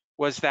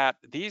was that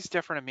these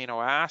different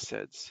amino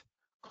acids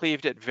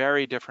cleaved at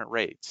very different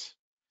rates.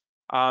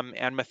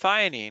 And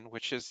methionine,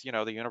 which is,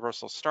 the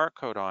universal start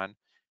codon,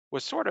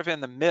 was sort of in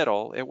the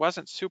middle. It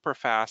wasn't super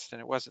fast and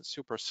it wasn't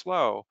super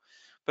slow.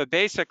 But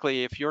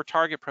basically, if your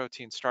target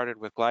protein started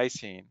with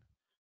glycine,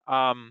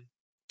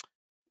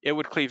 it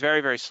would cleave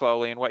very, very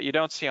slowly. And what you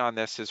don't see on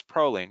this is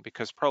proline,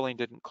 because proline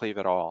didn't cleave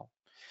at all.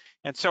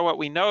 And so what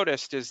we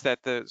noticed is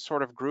that the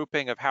sort of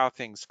grouping of how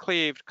things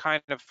cleaved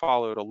kind of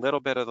followed a little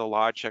bit of the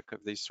logic of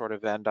these sort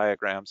of Venn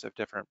diagrams of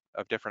different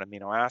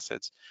amino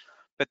acids.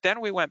 But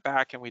then we went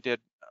back and we did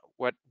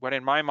what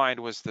in my mind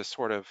was the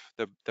sort of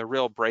the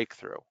real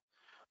breakthrough.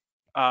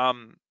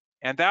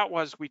 And that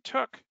was we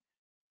took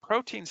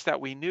proteins that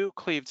we knew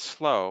cleaved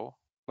slow,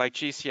 like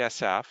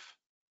GCSF,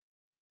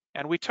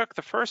 and we took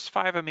the first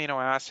 5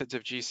 amino acids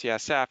of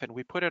GCSF and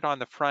we put it on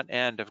the front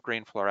end of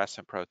green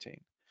fluorescent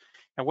protein.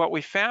 And what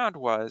we found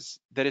was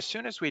that as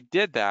soon as we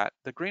did that,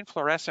 the green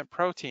fluorescent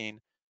protein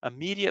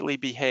immediately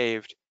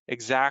behaved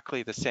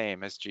exactly the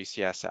same as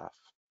GCSF.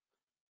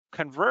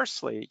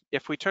 Conversely,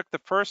 if we took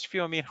the first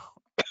few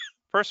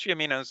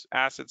amino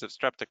acids of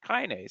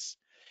streptokinase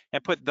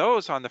and put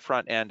those on the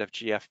front end of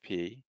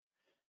GFP,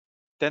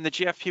 then the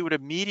GFP would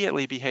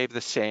immediately behave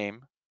the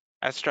same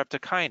as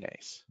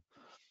streptokinase.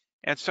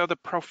 And so the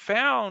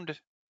profound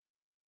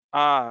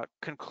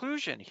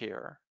conclusion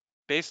here,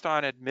 based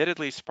on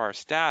admittedly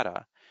sparse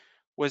data,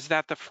 was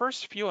that the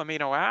first few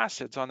amino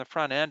acids on the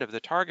front end of the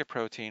target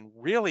protein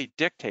really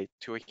dictate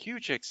to a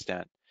huge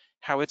extent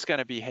how it's going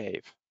to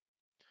behave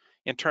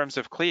in terms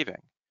of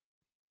cleaving.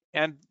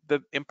 And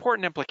the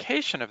important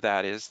implication of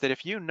that is that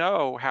if you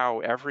know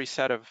how every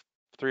set of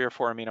 3 or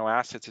 4 amino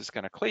acids is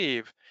going to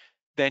cleave,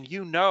 then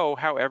you know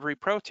how every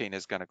protein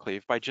is going to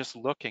cleave by just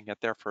looking at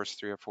their first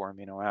 3 or 4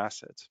 amino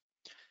acids.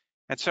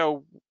 And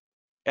so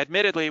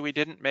admittedly, we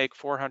didn't make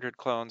 400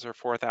 clones or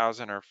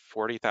 4,000 or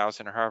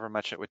 40,000 or however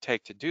much it would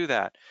take to do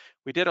that.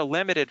 We did a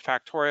limited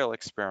factorial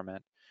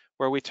experiment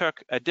where we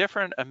took a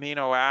different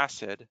amino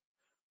acid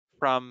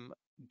from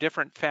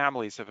different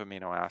families of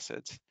amino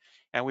acids.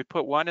 And we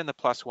put one in the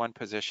 +1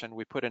 position,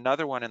 we put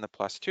another one in the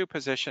 +2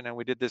 position, and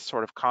we did this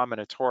sort of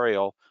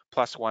combinatorial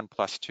 +1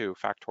 +2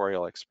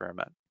 factorial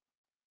experiment.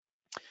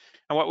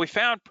 And what we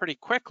found pretty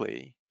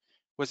quickly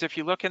was if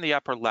you look in the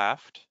upper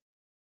left,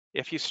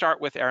 if you start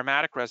with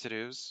aromatic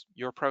residues,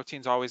 your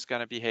protein's always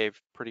going to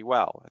behave pretty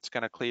well. It's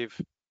going to cleave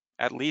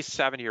at least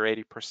 70 or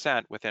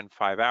 80% within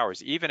 5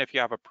 hours, even if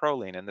you have a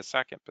proline in the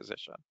second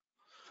position.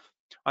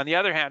 On the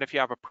other hand, if you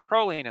have a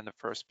proline in the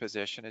first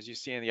position, as you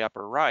see in the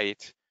upper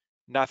right,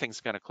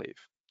 nothing's going to cleave.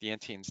 The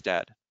intein's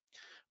dead.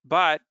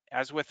 But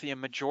as with the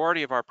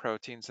majority of our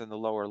proteins in the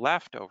lower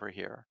left over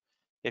here,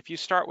 if you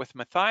start with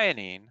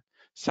methionine,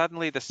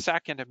 suddenly the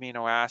second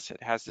amino acid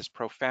has this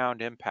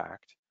profound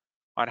impact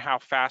on how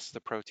fast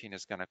the protein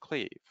is going to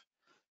cleave.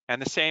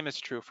 And the same is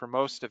true for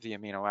most of the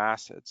amino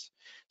acids.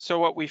 So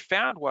what we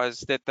found was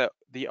that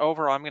the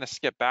overall, I'm going to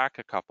skip back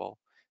a couple,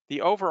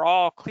 the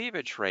overall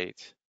cleavage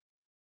rate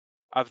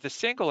of the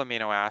single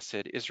amino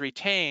acid is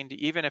retained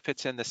even if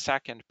it's in the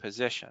second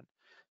position.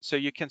 So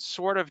you can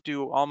sort of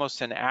do almost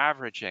an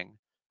averaging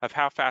of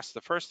how fast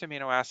the first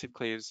amino acid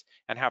cleaves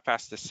and how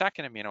fast the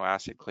second amino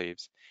acid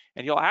cleaves.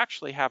 And you'll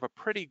actually have a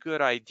pretty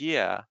good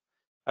idea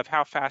of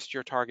how fast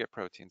your target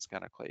protein is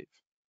going to cleave.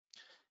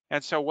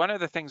 And so one of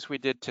the things we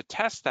did to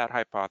test that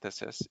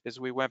hypothesis is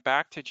we went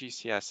back to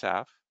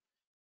GCSF,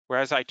 where,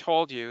 as I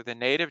told you, the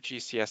native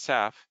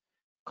GCSF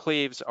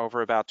cleaves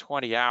over about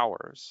 20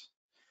 hours.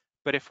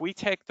 But if we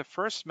take the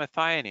first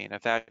methionine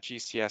of that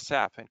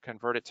GCSF and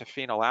convert it to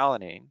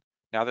phenylalanine,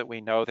 now that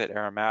we know that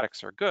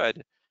aromatics are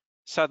good,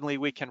 suddenly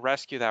we can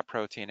rescue that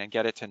protein and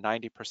get it to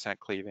 90%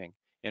 cleaving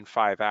in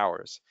 5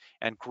 hours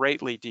and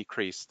greatly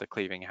decrease the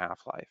cleaving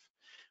half-life,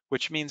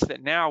 which means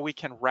that now we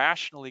can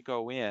rationally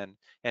go in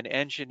and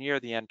engineer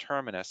the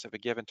N-terminus of a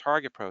given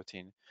target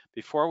protein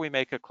before we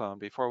make a clone,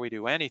 before we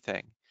do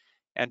anything,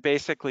 and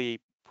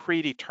basically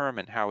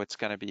predetermine how it's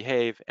going to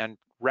behave and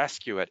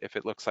rescue it if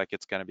it looks like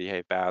it's going to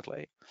behave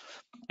badly.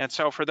 And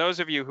so for those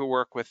of you who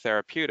work with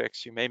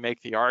therapeutics, you may make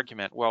the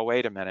argument, well,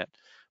 wait a minute,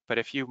 but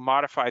if you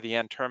modify the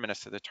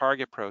N-terminus of the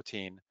target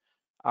protein,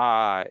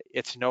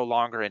 it's no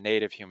longer a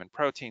native human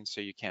protein, so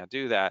you can't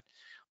do that.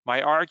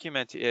 My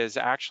argument is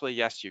actually,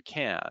 yes, you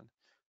can.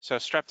 So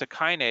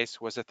streptokinase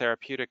was a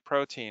therapeutic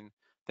protein.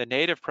 The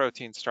native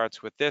protein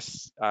starts with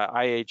this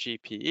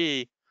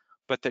IAGPE,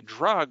 but the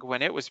drug,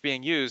 when it was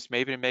being used,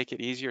 maybe to make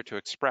it easier to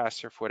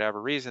express or for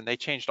whatever reason, they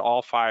changed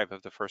all 5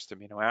 of the first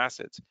amino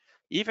acids.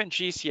 Even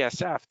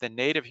GCSF, the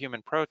native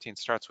human protein,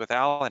 starts with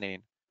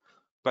alanine,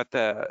 but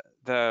the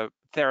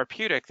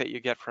therapeutic that you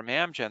get from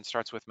Amgen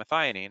starts with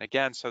methionine,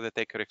 again, so that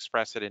they could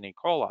express it in E.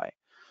 coli.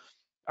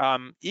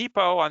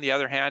 EPO, on the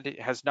other hand,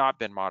 has not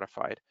been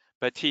modified,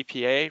 but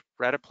TPA,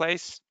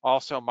 retiplase,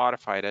 also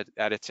modified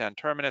at its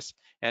N-terminus,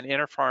 and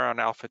interferon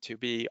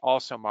alpha-2b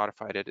also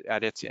modified it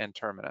at its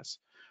N-terminus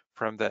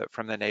from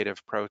the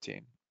native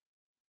protein.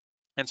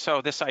 And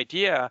so this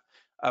idea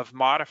of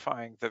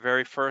modifying the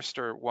very first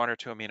or 1 or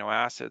 2 amino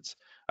acids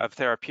of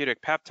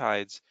therapeutic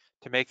peptides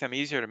to make them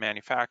easier to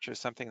manufacture is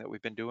something that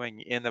we've been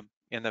doing in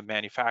the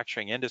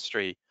manufacturing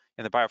industry,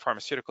 in the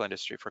biopharmaceutical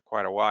industry for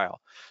quite a while.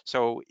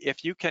 So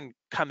if you can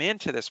come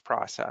into this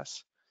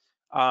process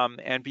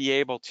and be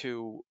able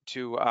to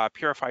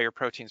purify your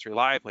proteins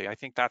reliably, I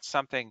think that's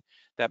something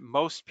that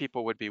most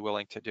people would be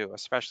willing to do,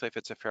 especially if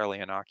it's a fairly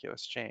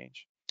innocuous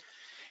change.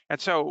 And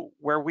so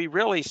where we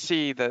really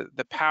see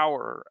the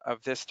power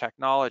of this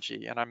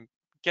technology, and I'm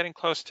getting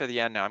close to the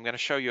end now, I'm going to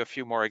show you a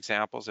few more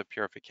examples of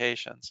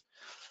purifications.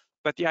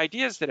 But the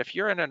idea is that if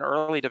you're in an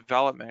early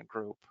development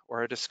group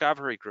or a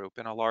discovery group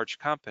in a large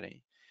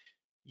company,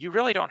 you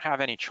really don't have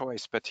any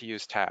choice but to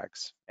use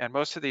tags. And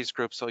most of these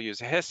groups will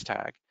use a his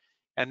tag.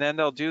 And then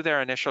they'll do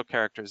their initial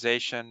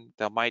characterization.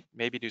 They'll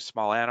maybe do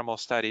small animal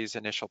studies,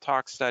 initial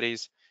tox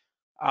studies,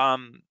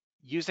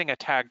 using a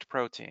tagged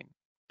protein,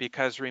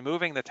 because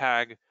removing the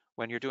tag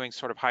when you're doing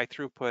sort of high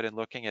throughput and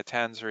looking at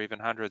tens or even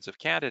hundreds of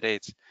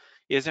candidates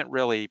isn't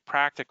really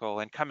practical,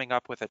 and coming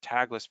up with a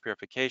tagless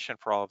purification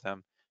for all of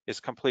them is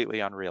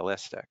completely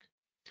unrealistic.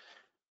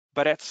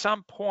 But at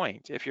some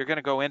point, if you're going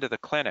to go into the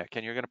clinic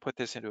and you're going to put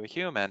this into a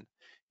human,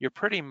 you're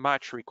pretty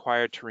much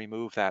required to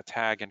remove that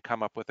tag and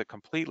come up with a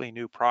completely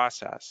new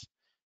process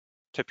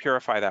to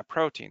purify that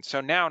protein. So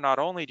now not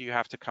only do you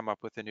have to come up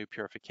with a new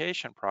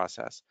purification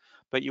process,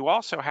 but you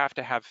also have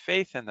to have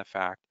faith in the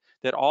fact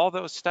that all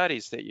those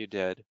studies that you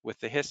did with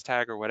the his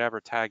tag or whatever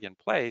tag in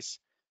place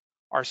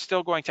are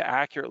still going to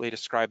accurately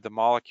describe the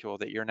molecule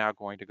that you're now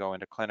going to go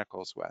into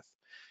clinicals with.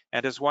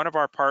 And as one of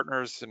our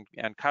partners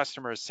and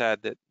customers said,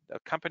 that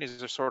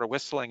companies are sort of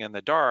whistling in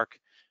the dark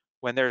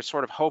when they're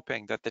sort of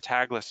hoping that the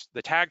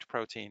tagged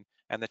protein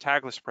and the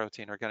tagless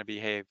protein are going to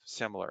behave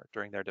similar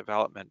during their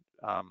development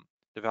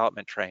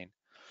train.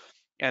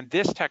 And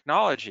this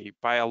technology,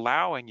 by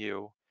allowing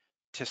you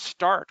to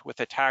start with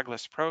a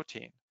tagless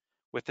protein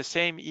with the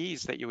same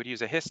ease that you would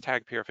use a his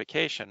tag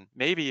purification,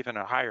 maybe even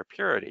a higher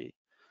purity,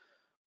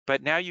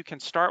 but now you can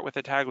start with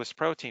a tagless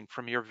protein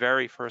from your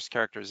very first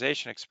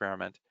characterization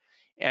experiment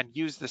and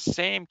use the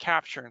same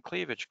capture and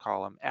cleavage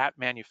column at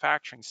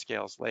manufacturing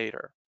scales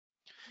later.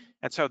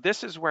 And so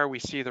this is where we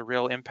see the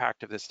real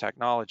impact of this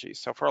technology.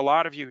 So for a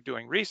lot of you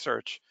doing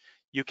research,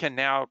 you can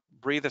now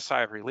breathe a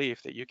sigh of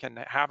relief that you can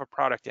have a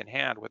product in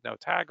hand with no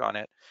tag on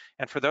it.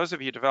 And for those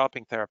of you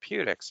developing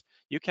therapeutics,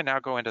 you can now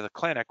go into the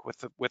clinic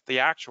with the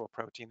actual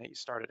protein that you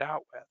started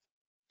out with.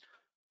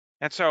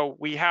 And so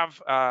we have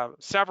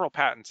several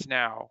patents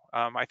now.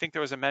 I think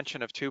there was a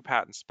mention of 2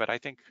 patents, but I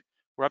think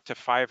we're up to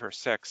 5 or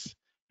 6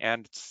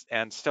 and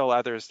still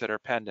others that are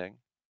pending.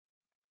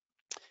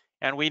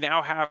 And we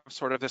now have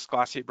sort of this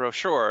glossy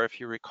brochure. If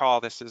you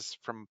recall, this is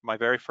from my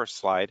very first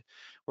slide,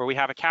 where we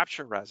have a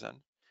capture resin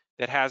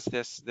that has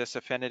this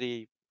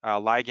affinity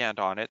ligand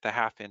on it, the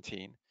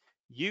half-intein.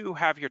 You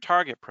have your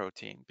target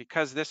protein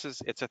because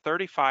it's a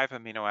 35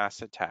 amino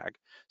acid tag.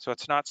 So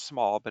it's not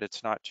small, but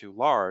it's not too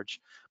large,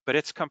 but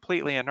it's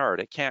completely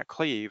inert. It can't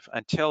cleave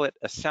until it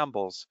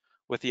assembles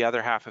with the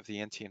other half of the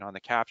intein on the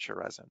capture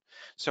resin.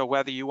 So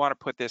whether you want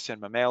to put this in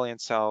mammalian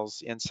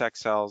cells, insect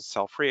cells,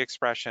 cell-free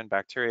expression,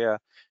 bacteria,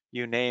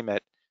 you name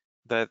it,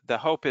 the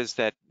hope is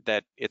that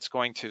it's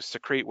going to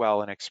secrete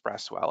well and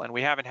express well. And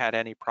we haven't had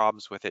any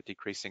problems with it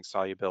decreasing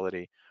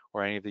solubility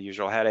or any of the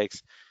usual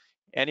headaches.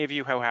 Any of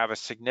you who have a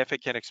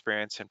significant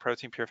experience in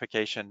protein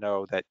purification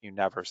know that you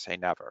never say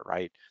never,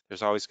 right?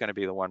 There's always going to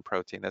be the one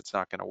protein that's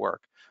not going to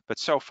work. But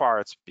so far,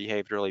 it's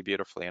behaved really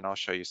beautifully, and I'll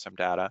show you some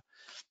data.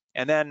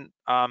 And then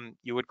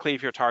you would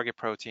cleave your target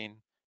protein,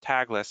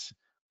 tagless.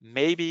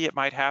 Maybe it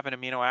might have an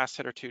amino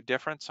acid or two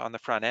difference on the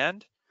front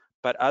end,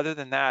 but other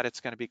than that,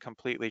 it's going to be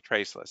completely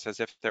traceless, as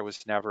if there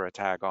was never a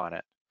tag on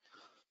it.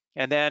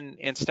 And then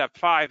in step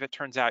 5, it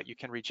turns out you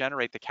can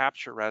regenerate the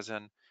capture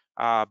resin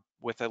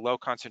with a low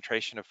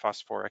concentration of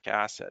phosphoric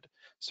acid.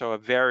 So a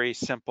very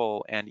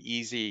simple and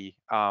easy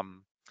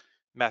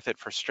method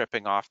for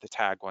stripping off the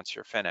tag once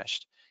you're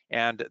finished.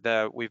 And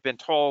we've been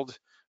told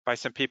by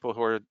some people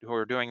who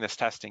are doing this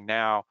testing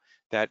now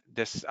that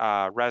this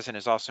resin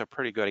is also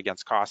pretty good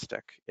against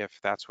caustic, if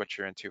that's what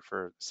you're into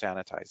for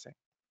sanitizing.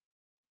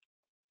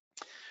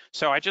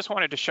 So I just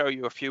wanted to show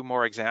you a few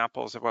more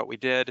examples of what we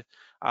did.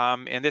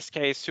 In this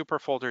case,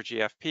 superfolder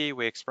GFP,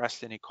 we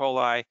expressed in E.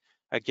 coli.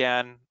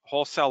 Again,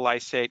 whole cell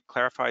lysate,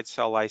 clarified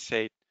cell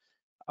lysate.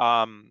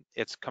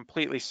 It's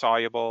completely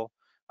soluble.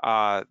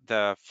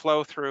 The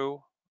flow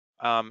through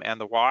and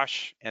the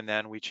wash, and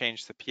then we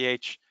change the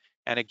pH.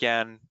 And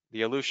again,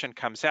 the elution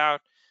comes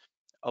out,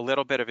 a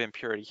little bit of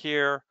impurity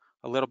here,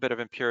 a little bit of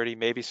impurity,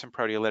 maybe some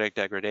proteolytic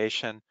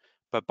degradation,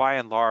 but by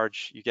and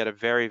large, you get a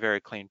very,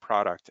 very clean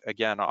product,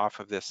 again, off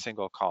of this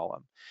single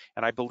column.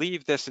 And I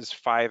believe this is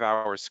 5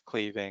 hours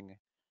cleaving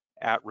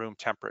at room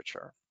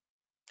temperature.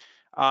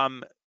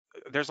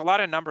 There's a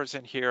lot of numbers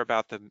in here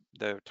about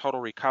the total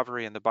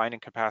recovery and the binding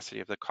capacity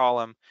of the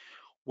column.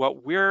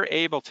 What we're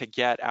able to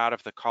get out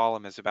of the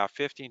column is about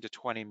 15 to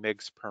 20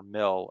 mg per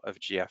mil of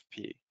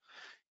GFP.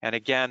 And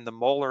again, the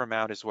molar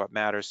amount is what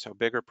matters. So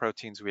bigger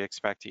proteins, we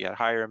expect to get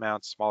higher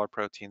amounts, smaller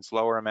proteins,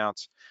 lower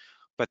amounts.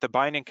 But the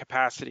binding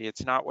capacity,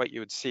 it's not what you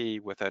would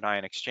see with an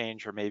ion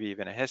exchange or maybe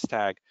even a his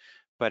tag,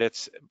 but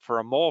it's for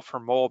a mole for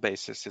mole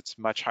basis, it's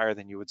much higher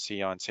than you would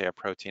see on, say, a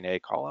protein A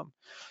column.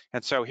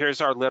 And so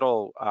here's our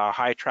little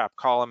high trap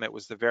column. It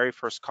was the very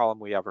first column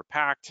we ever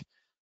packed,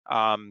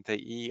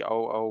 the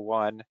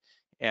E001.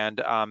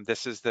 And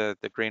this is the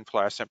green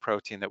fluorescent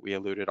protein that we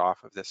eluted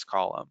off of this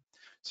column.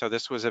 So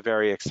this was a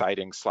very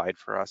exciting slide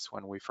for us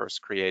when we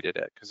first created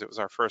it, because it was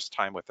our first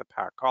time with the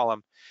pack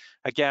column.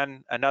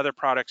 Again, another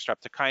product,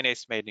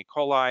 streptokinase, made in E.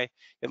 coli.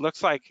 It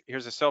looks like,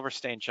 here's a silver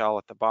stain gel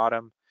at the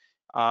bottom.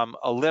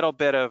 A little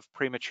bit of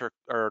premature,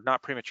 or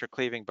not premature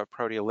cleaving, but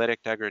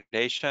proteolytic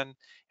degradation,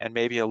 and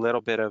maybe a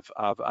little bit of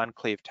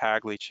uncleaved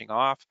tag leaching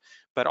off,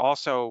 but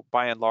also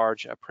by and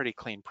large, a pretty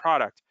clean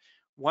product.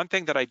 One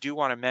thing that I do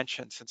want to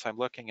mention, since I'm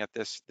looking at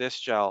this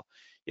gel,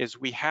 is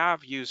we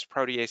have used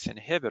protease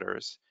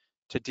inhibitors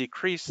to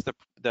decrease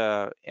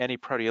any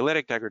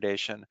proteolytic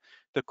degradation.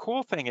 The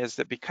cool thing is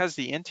that because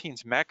the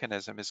intein's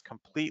mechanism is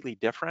completely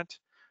different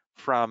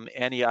from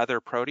any other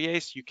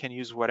protease, you can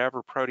use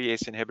whatever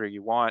protease inhibitor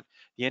you want.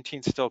 The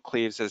intein still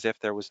cleaves as if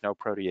there was no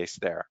protease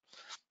there.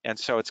 And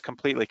so it's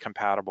completely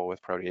compatible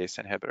with protease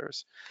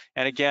inhibitors.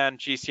 And again,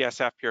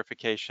 GCSF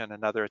purification,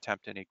 another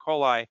attempt in E.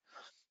 coli.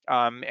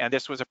 And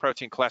this was a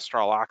protein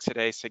cholesterol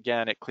oxidase.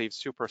 Again, it cleaves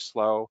super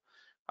slow.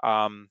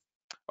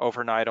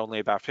 Overnight, only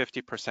about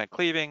 50%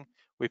 cleaving.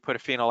 We put a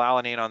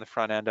phenylalanine on the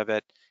front end of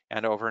it,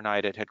 and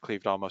overnight it had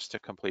cleaved almost to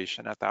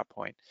completion at that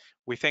point.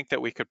 We think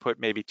that we could put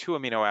maybe 2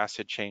 amino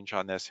acid change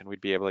on this and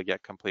we'd be able to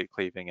get complete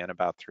cleaving in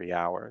about 3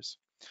 hours.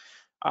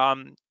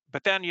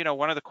 But then,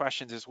 one of the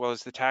questions is, well,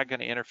 is the tag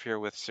going to interfere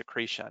with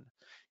secretion?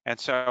 And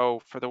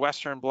so for the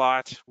Western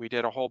blot, we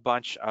did a whole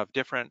bunch of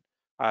different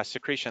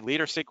secretion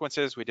leader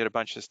sequences. We did a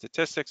bunch of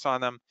statistics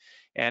on them.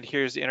 And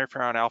here's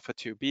interferon alpha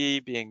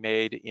 2b being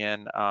made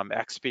in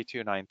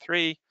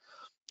XP293.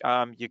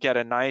 You get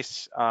a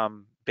nice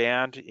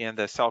band in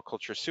the cell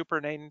culture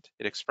supernatant.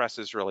 It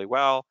expresses really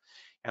well,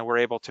 and we're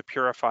able to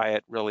purify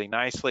it really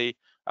nicely.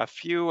 A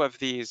few of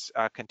these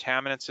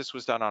contaminants, this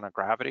was done on a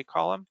gravity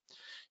column.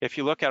 If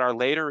you look at our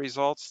later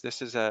results,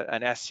 this is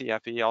an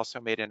SCFE also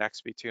made in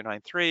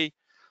XP293.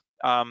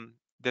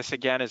 This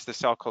again is the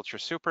cell culture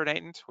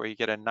supernatant, where you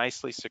get a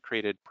nicely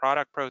secreted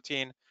product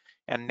protein.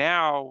 And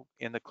now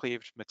in the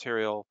cleaved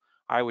material,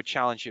 I would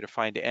challenge you to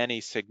find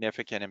any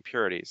significant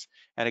impurities.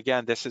 And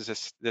again, this is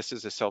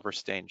a silver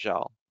stain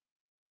gel.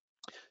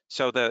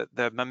 So the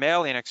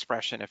mammalian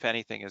expression, if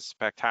anything, is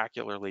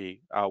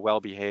spectacularly well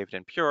behaved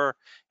and pure.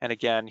 And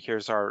again,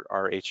 here's our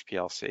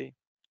HPLC.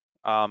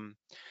 And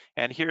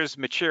here's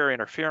mature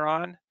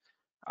interferon,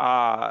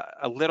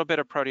 a little bit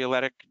of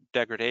proteolytic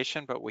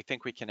degradation, but we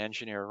think we can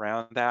engineer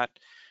around that.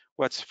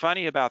 What's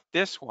funny about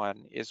this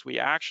one is we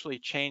actually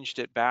changed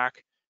it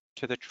back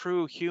to the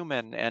true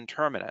human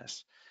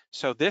N-terminus.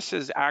 So this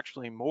is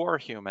actually more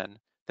human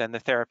than the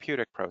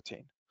therapeutic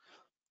protein.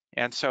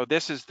 And so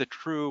this is the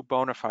true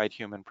bona fide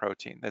human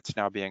protein that's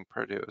now being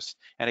produced.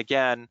 And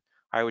again,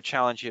 I would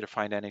challenge you to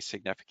find any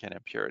significant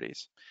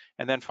impurities.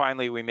 And then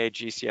finally, we made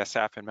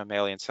GCSF in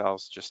mammalian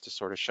cells just to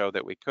sort of show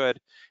that we could,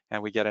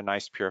 and we get a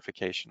nice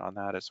purification on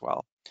that as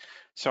well.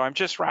 So I'm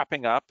just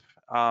wrapping up.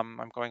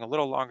 I'm going a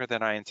little longer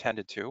than I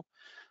intended to,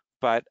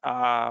 but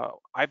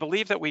I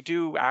believe that we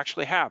do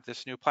actually have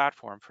this new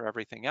platform for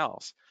everything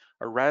else.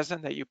 A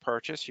resin that you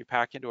purchase, you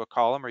pack into a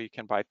column, or you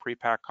can buy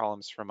pre-packed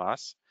columns from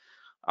us.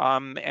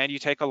 And you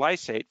take a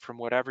lysate from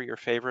whatever your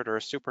favorite, or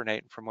a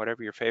supernate from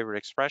whatever your favorite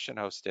expression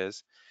host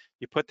is.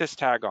 You put this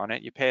tag on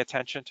it, you pay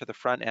attention to the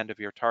front end of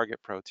your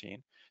target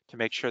protein to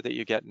make sure that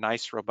you get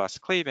nice,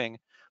 robust cleaving.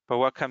 But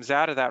what comes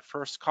out of that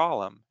first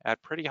column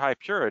at pretty high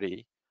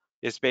purity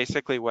is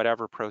basically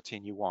whatever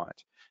protein you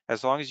want.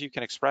 As long as you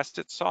can express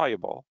it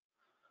soluble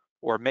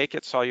or make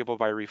it soluble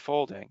by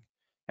refolding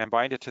and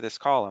bind it to this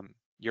column,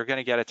 you're going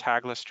to get a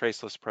tagless,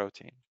 traceless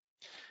protein.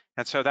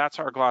 And so that's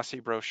our glossy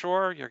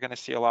brochure. You're going to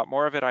see a lot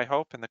more of it, I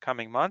hope, in the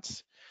coming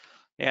months.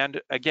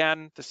 And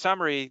again, the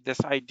summary,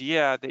 this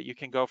idea that you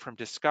can go from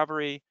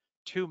discovery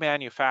to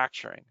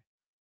manufacturing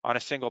on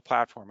a single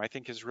platform, I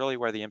think is really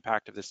where the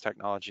impact of this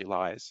technology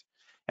lies.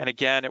 And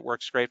again, it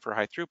works great for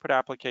high throughput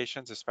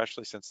applications,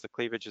 especially since the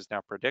cleavage is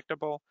now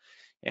predictable.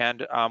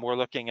 And we're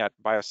looking at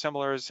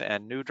biosimilars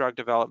and new drug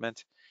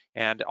development,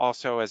 and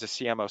also as a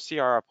CMO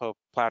CRO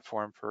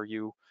platform for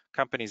you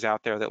companies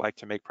out there that like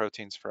to make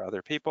proteins for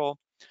other people.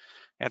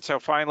 And so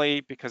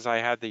finally, because I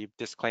had the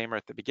disclaimer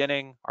at the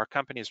beginning, our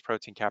company is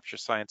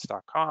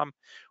proteincapturescience.com.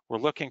 We're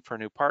looking for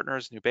new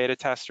partners, new beta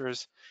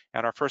testers,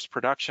 and our first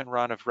production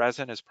run of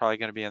resin is probably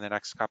going to be in the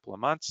next couple of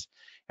months.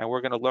 And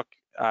we're going to look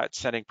at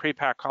sending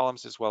pre-pack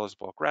columns as well as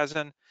bulk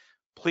resin.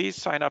 Please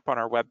sign up on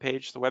our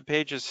webpage. The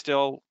webpage is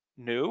still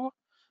new,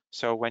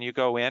 so when you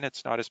go in,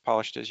 it's not as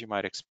polished as you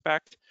might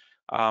expect.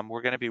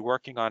 We're going to be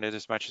working on it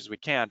as much as we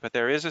can, but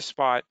there is a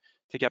spot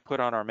to get put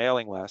on our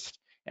mailing list.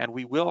 And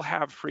we will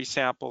have free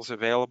samples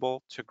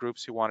available to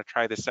groups who want to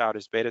try this out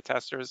as beta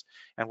testers.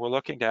 And we're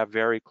looking to have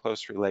very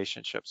close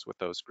relationships with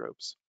those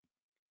groups.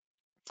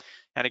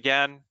 And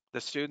again,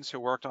 the students who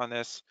worked on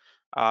this,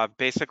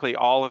 basically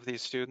all of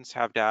these students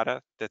have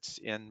data that's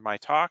in my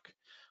talk.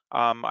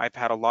 I've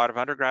had a lot of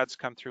undergrads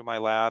come through my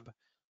lab.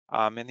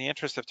 In the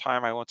interest of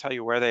time, I won't tell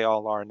you where they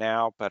all are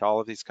now, but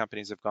all of these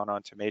companies have gone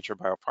on to major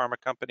biopharma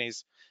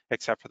companies,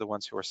 except for the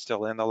ones who are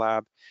still in the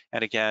lab.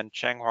 And again,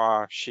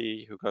 Chenghua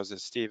Shi, who goes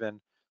as Stephen,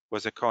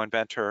 was a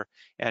co-inventor,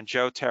 and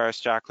Joe Terrace,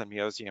 Jacqueline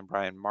Miozzi, and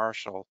Brian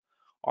Marshall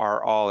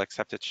are all,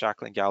 except it's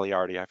Jacqueline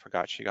Gagliardi, I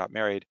forgot she got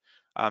married.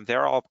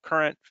 They're all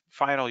current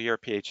final year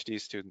PhD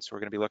students who are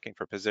going to be looking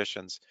for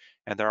positions,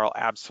 and they're all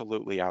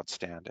absolutely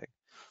outstanding.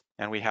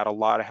 And we had a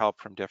lot of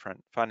help from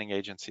different funding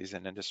agencies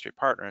and industry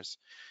partners.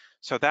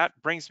 So that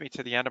brings me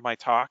to the end of my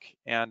talk,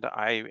 and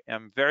I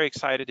am very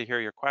excited to hear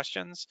your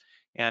questions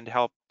and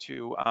help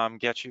to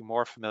get you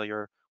more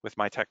familiar with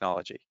my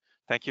technology.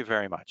 Thank you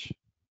very much.